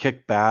this get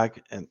kicked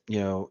back and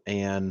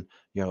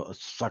a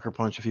sucker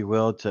punch, if you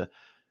will, to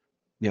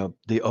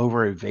the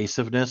over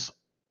evasiveness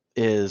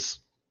is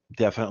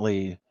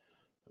definitely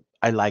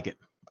I like it.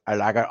 I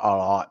like it a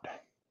lot.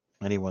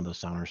 Any one of those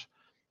sounders.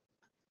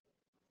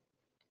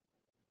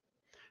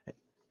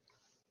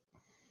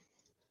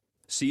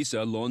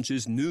 CISA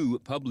launches new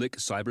public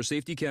cyber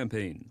safety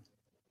campaign.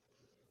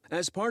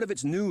 As part of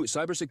its new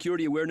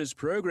cybersecurity awareness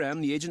program,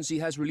 the agency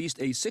has released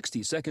a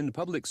 60-second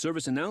public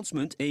service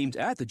announcement aimed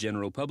at the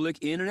general public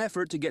in an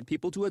effort to get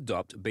people to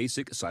adopt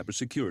basic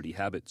cybersecurity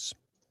habits.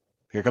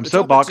 Here comes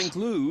The topics Soapbox.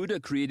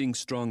 include creating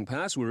strong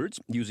passwords,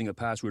 using a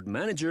password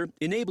manager,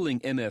 enabling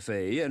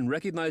MFA, and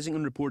recognizing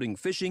and reporting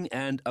phishing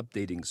and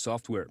updating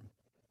software.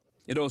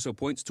 It also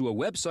points to a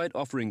website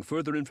offering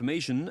further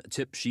information,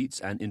 tip sheets,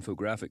 and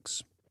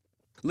infographics.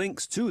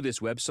 Links to this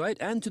website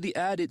and to the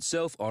ad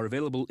itself are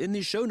available in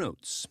the show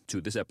notes to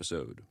this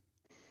episode.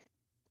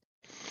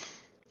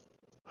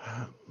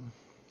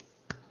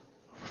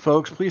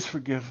 Folks, please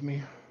forgive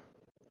me.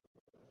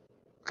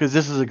 Because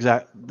this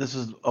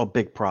is a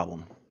big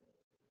problem.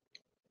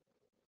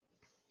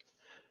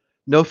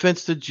 No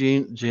offense to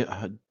Jen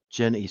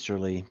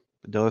Easterly,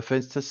 no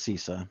offense to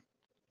CISA.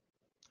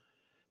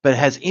 But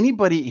has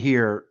anybody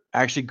here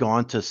actually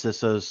gone to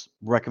CISA's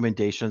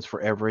recommendations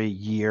for every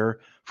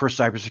year for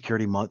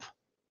Cybersecurity Month?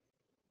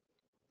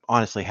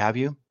 Honestly, have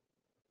you?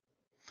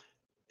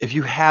 If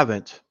you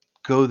haven't,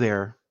 go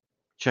there,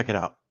 check it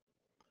out.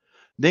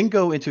 Then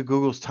go into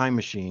Google's time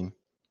machine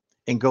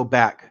and go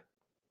back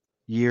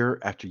year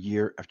after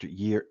year after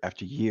year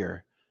after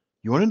year.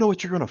 You want to know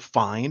what you're going to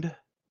find?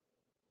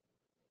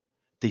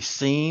 The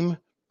same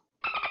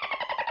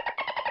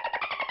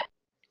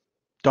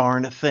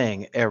darn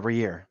thing every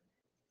year.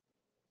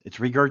 It's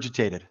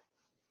regurgitated.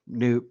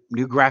 New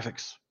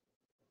graphics.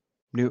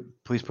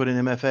 Please put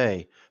in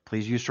MFA.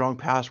 Please use strong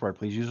password.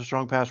 Please use a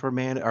strong password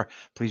or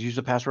please use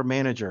a password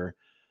manager.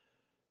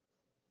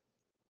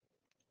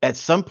 At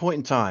some point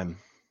in time,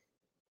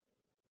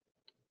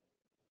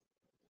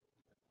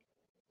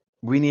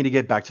 we need to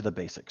get back to the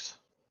basics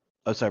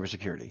of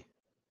cybersecurity.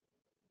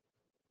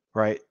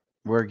 Right?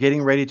 We're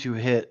getting ready to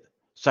hit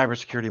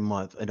Cybersecurity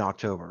Month in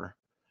October.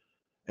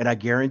 And I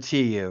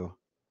guarantee you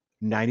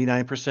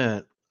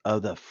 99%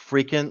 of the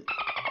freaking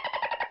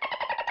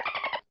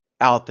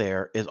out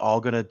there is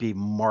all going to be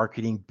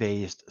marketing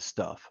based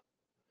stuff.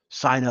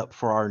 Sign up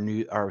for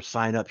our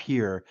sign up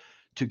here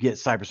to get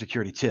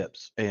cybersecurity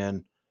tips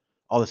and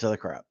all this other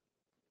crap.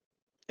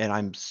 And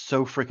I'm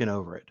so freaking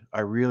over it.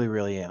 I really,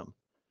 really am.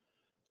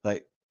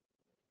 Like,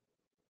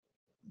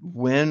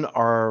 when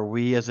are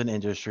we as an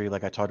industry,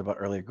 like I talked about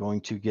earlier,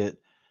 going to get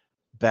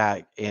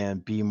back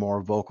and be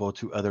more vocal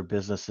to other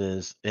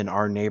businesses in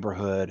our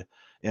neighborhood,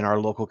 in our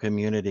local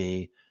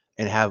community,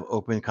 and have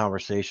open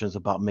conversations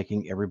about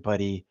making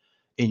everybody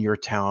in your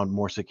town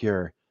more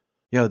secure?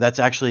 That's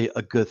actually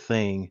a good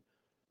thing.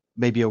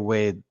 Maybe a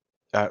way.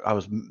 I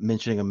was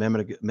mentioning a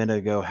minute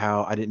ago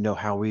how I didn't know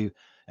how we,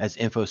 as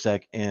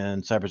InfoSec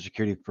and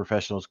cybersecurity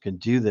professionals, can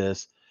do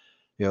this.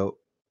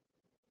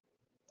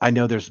 I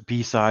know there's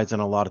B-sides in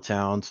a lot of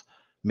towns.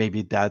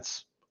 Maybe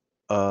that's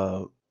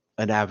an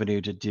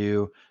avenue to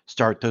do.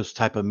 Start those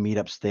type of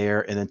meetups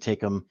there, and then take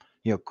them,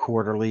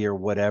 quarterly or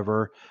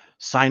whatever.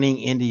 Signing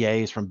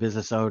NDAs from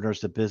business owners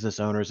to business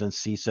owners and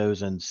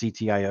CISOs and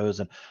CTIOs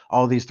and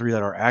all these three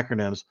that are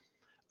acronyms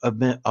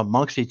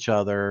amongst each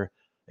other,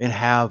 and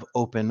have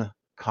open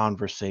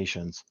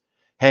conversations.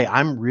 Hey,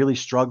 I'm really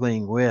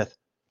struggling with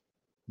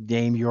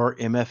name your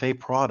MFA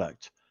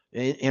product,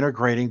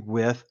 integrating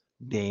with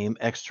name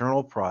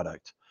external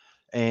product.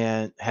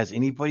 And has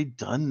anybody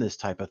done this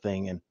type of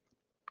thing? And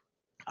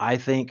I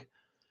think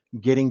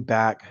getting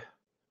back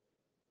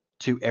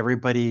to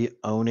everybody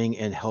owning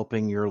and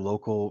helping your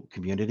local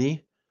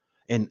community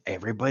and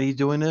everybody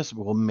doing this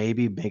will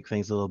maybe make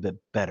things a little bit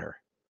better.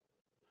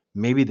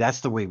 Maybe that's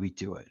the way we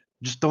do it.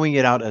 Just throwing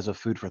it out as a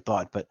food for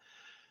thought. But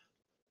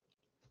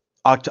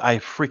I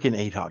freaking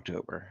hate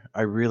October.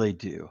 I really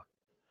do.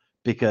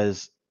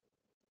 Because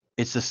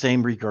it's the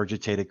same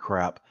regurgitated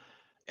crap.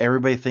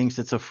 Everybody thinks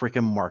it's a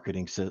freaking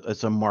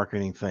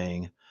marketing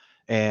thing.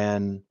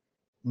 And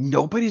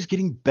nobody's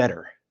getting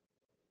better.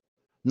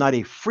 Not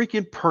a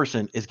freaking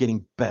person is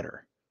getting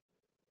better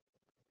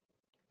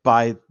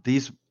by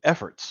these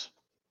efforts.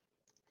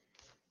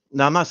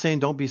 Now, I'm not saying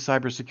don't be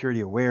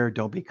cybersecurity aware,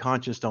 don't be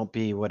conscious, don't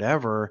be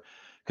whatever,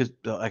 because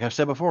like I've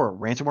said before,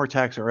 ransomware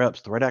attacks are up.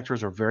 Threat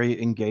actors are very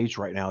engaged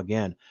right now.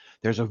 Again,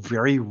 there's a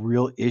very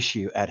real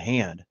issue at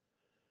hand,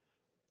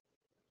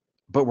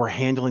 but we're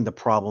handling the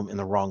problem in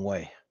the wrong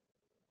way.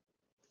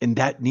 And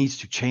that needs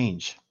to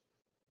change.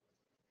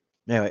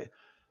 Anyway,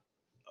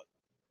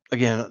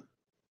 again,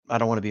 I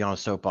don't want to be on a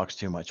soapbox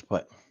too much,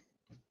 but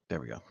there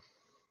we go.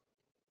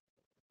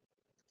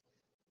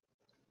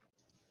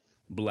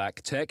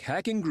 Black Tech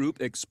hacking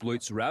group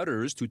exploits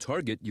routers to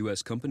target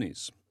U.S.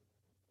 companies.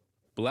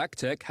 Black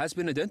Tech has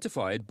been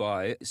identified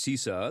by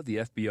CISA, the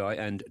FBI,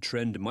 and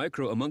Trend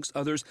Micro, amongst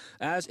others,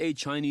 as a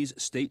Chinese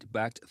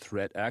state-backed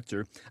threat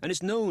actor, and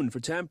is known for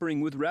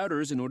tampering with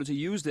routers in order to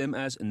use them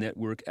as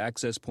network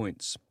access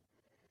points.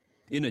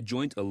 In a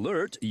joint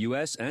alert,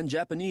 U.S. and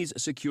Japanese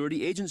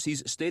security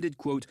agencies stated,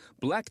 quote,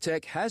 Black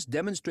Tech has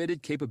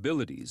demonstrated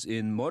capabilities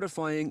in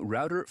modifying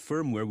router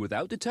firmware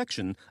without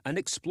detection and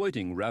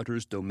exploiting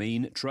routers'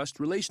 domain trust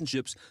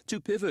relationships to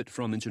pivot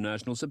from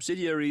international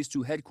subsidiaries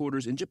to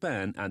headquarters in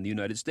Japan and the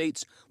United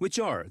States, which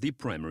are the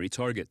primary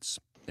targets,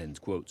 end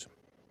quote.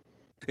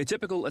 A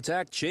typical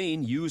attack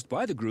chain used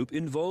by the group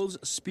involves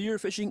spear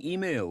phishing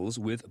emails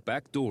with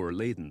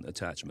backdoor-laden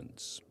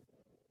attachments.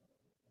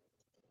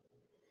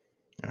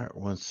 All right,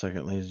 1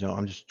 second, ladies and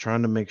gentlemen. I'm just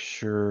trying to make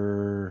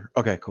sure.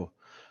 Okay, cool.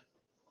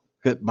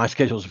 Good. My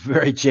schedule is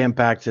very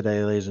jam-packed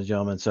today, ladies and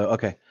gentlemen. So,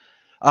 okay.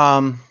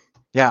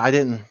 Yeah, I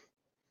didn't.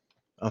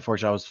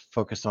 Unfortunately, I was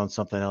focused on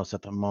something else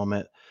at the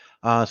moment.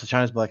 So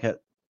China's Black Hat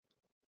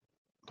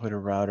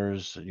Twitter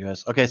routers,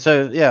 US. Okay,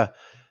 so yeah.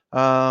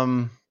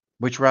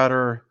 Which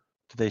router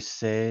do they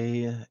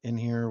say in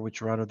here?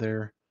 Which router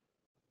they're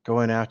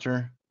going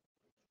after?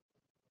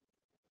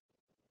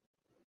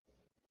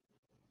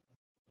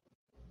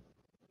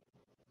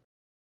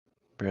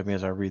 Bear with me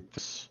as I read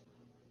this.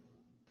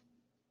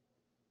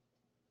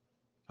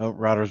 Oh,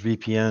 router's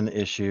VPN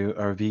issue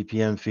or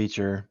VPN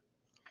feature.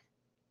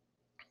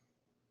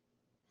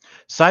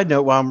 Side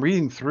note, while I'm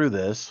reading through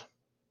this,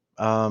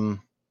 did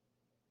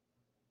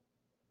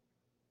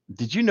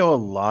you know a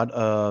lot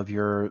of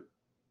your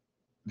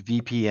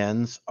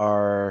VPNs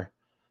are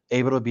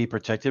able to be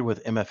protected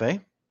with MFA?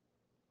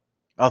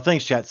 Oh,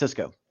 thanks, chat.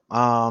 Cisco.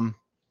 So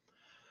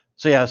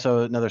yeah, so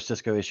another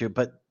Cisco issue,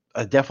 but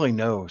I definitely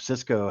know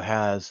Cisco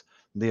has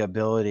the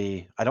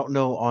ability. I don't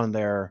know on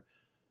their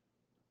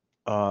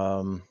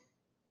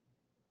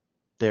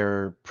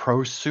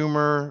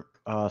prosumer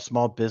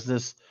small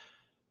business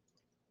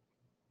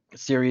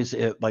series,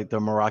 like the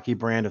Meraki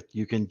brand, if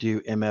you can do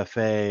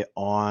MFA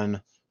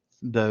on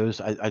those.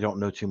 I don't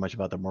know too much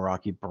about the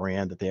Meraki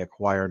brand that they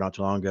acquired not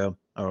too long ago,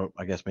 or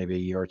I guess maybe a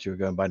year or two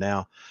ago by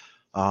now.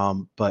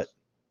 But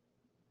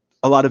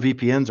a lot of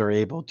VPNs are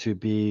able to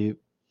be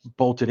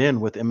bolted in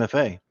with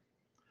MFA.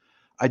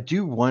 I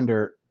do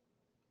wonder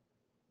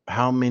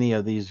how many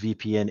of these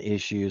VPN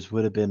issues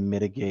would have been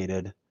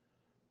mitigated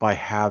by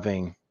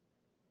having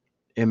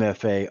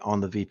MFA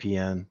on the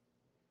VPN.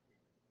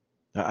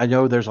 I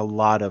know there's a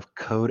lot of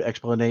code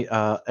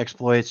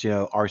exploits,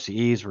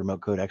 RCEs,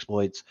 remote code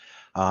exploits,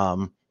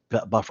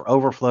 buffer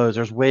overflows.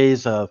 There's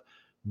ways of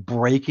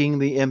breaking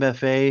the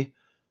MFA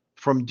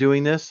from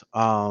doing this.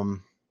 So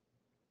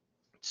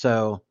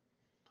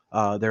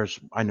I know there's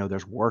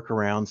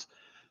workarounds.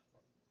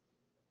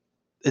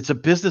 It's a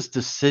business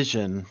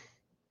decision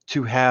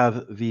to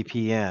have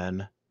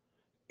VPN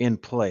in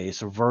place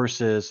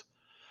versus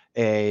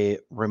a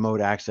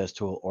remote access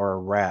tool or a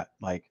RAT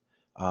like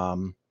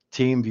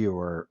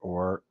TeamViewer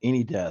or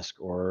AnyDesk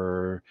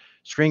or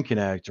Screen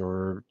Connect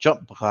or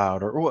Jump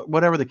Cloud or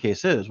whatever the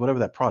case is, whatever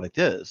that product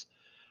is,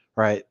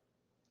 right?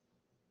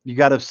 You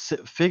got to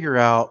figure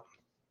out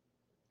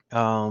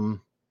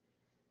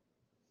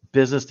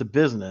business to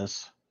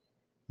business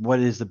what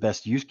is the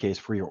best use case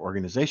for your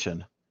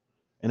organization,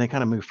 and then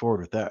kind of move forward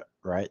with that,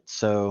 right?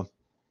 So,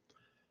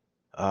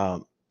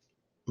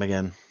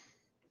 again,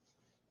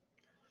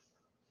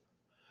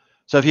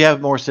 so if you have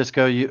more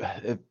Cisco,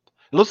 it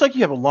looks like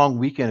you have a long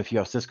weekend if you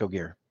have Cisco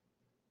gear.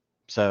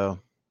 So,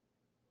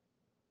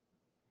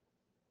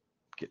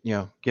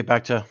 get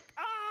back to.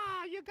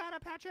 You gotta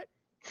patch it.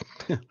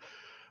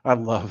 I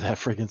love that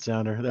freaking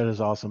sounder. That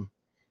is awesome.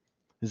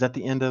 Is that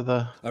the end of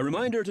the? A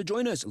reminder to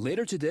join us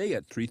later today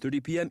at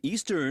 3:30 p.m.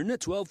 Eastern,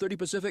 12:30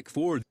 Pacific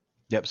for.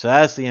 Yep. So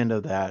that's the end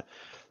of that.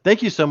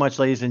 Thank you so much,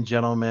 ladies and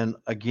gentlemen.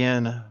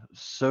 Again,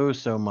 so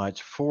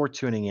much for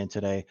tuning in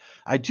today.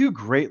 I do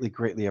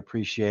greatly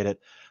appreciate it.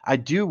 I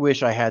do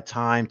wish I had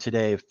time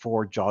today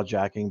for jaw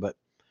jacking, but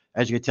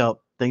as you can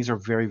tell, things are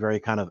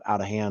very kind of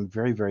out of hand,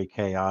 very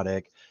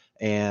chaotic,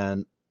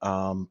 and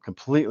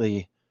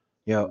completely,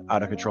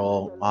 out of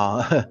control.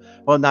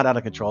 Well, not out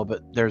of control,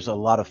 but there's a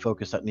lot of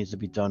focus that needs to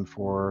be done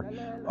for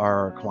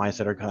our clients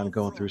that are kind of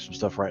going through some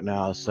stuff right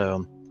now.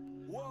 So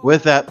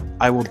with that,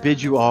 I will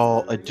bid you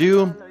all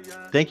adieu.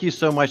 Thank you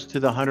so much to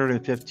the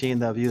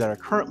 115 of you that are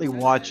currently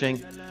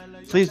watching.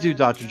 Please do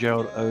Dr.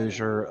 Gerald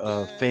Ozier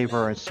a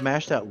favor and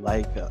smash that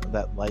like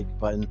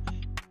button.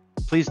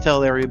 Please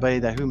tell everybody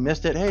that who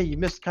missed it, hey, you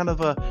missed kind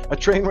of a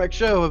train wreck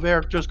show of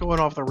Eric just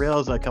going off the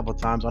rails a couple of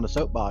times on a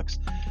soapbox.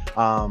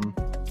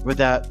 With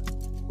that,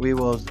 we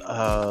will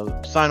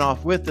sign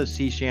off with the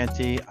sea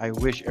shanty. I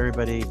wish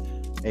everybody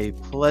a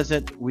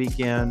pleasant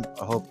weekend.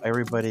 I hope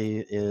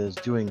everybody is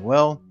doing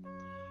well.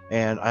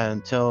 And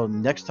until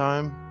next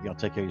time, y'all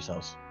take care of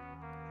yourselves.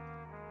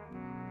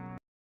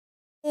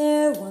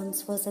 There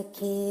once was a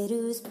kid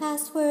whose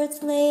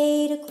passwords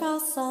laid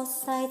across all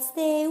sites.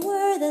 They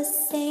were the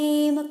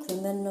same, a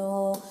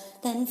criminal,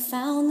 then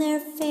found their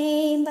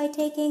fame by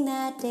taking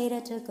that data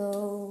to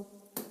go.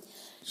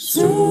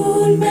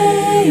 Soon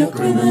may a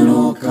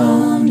criminal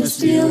come to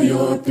steal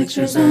your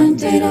pictures and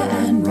data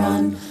and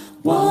run.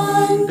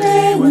 One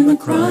day when the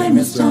crime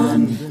is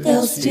done,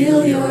 they'll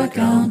steal your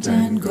account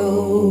and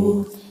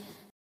go.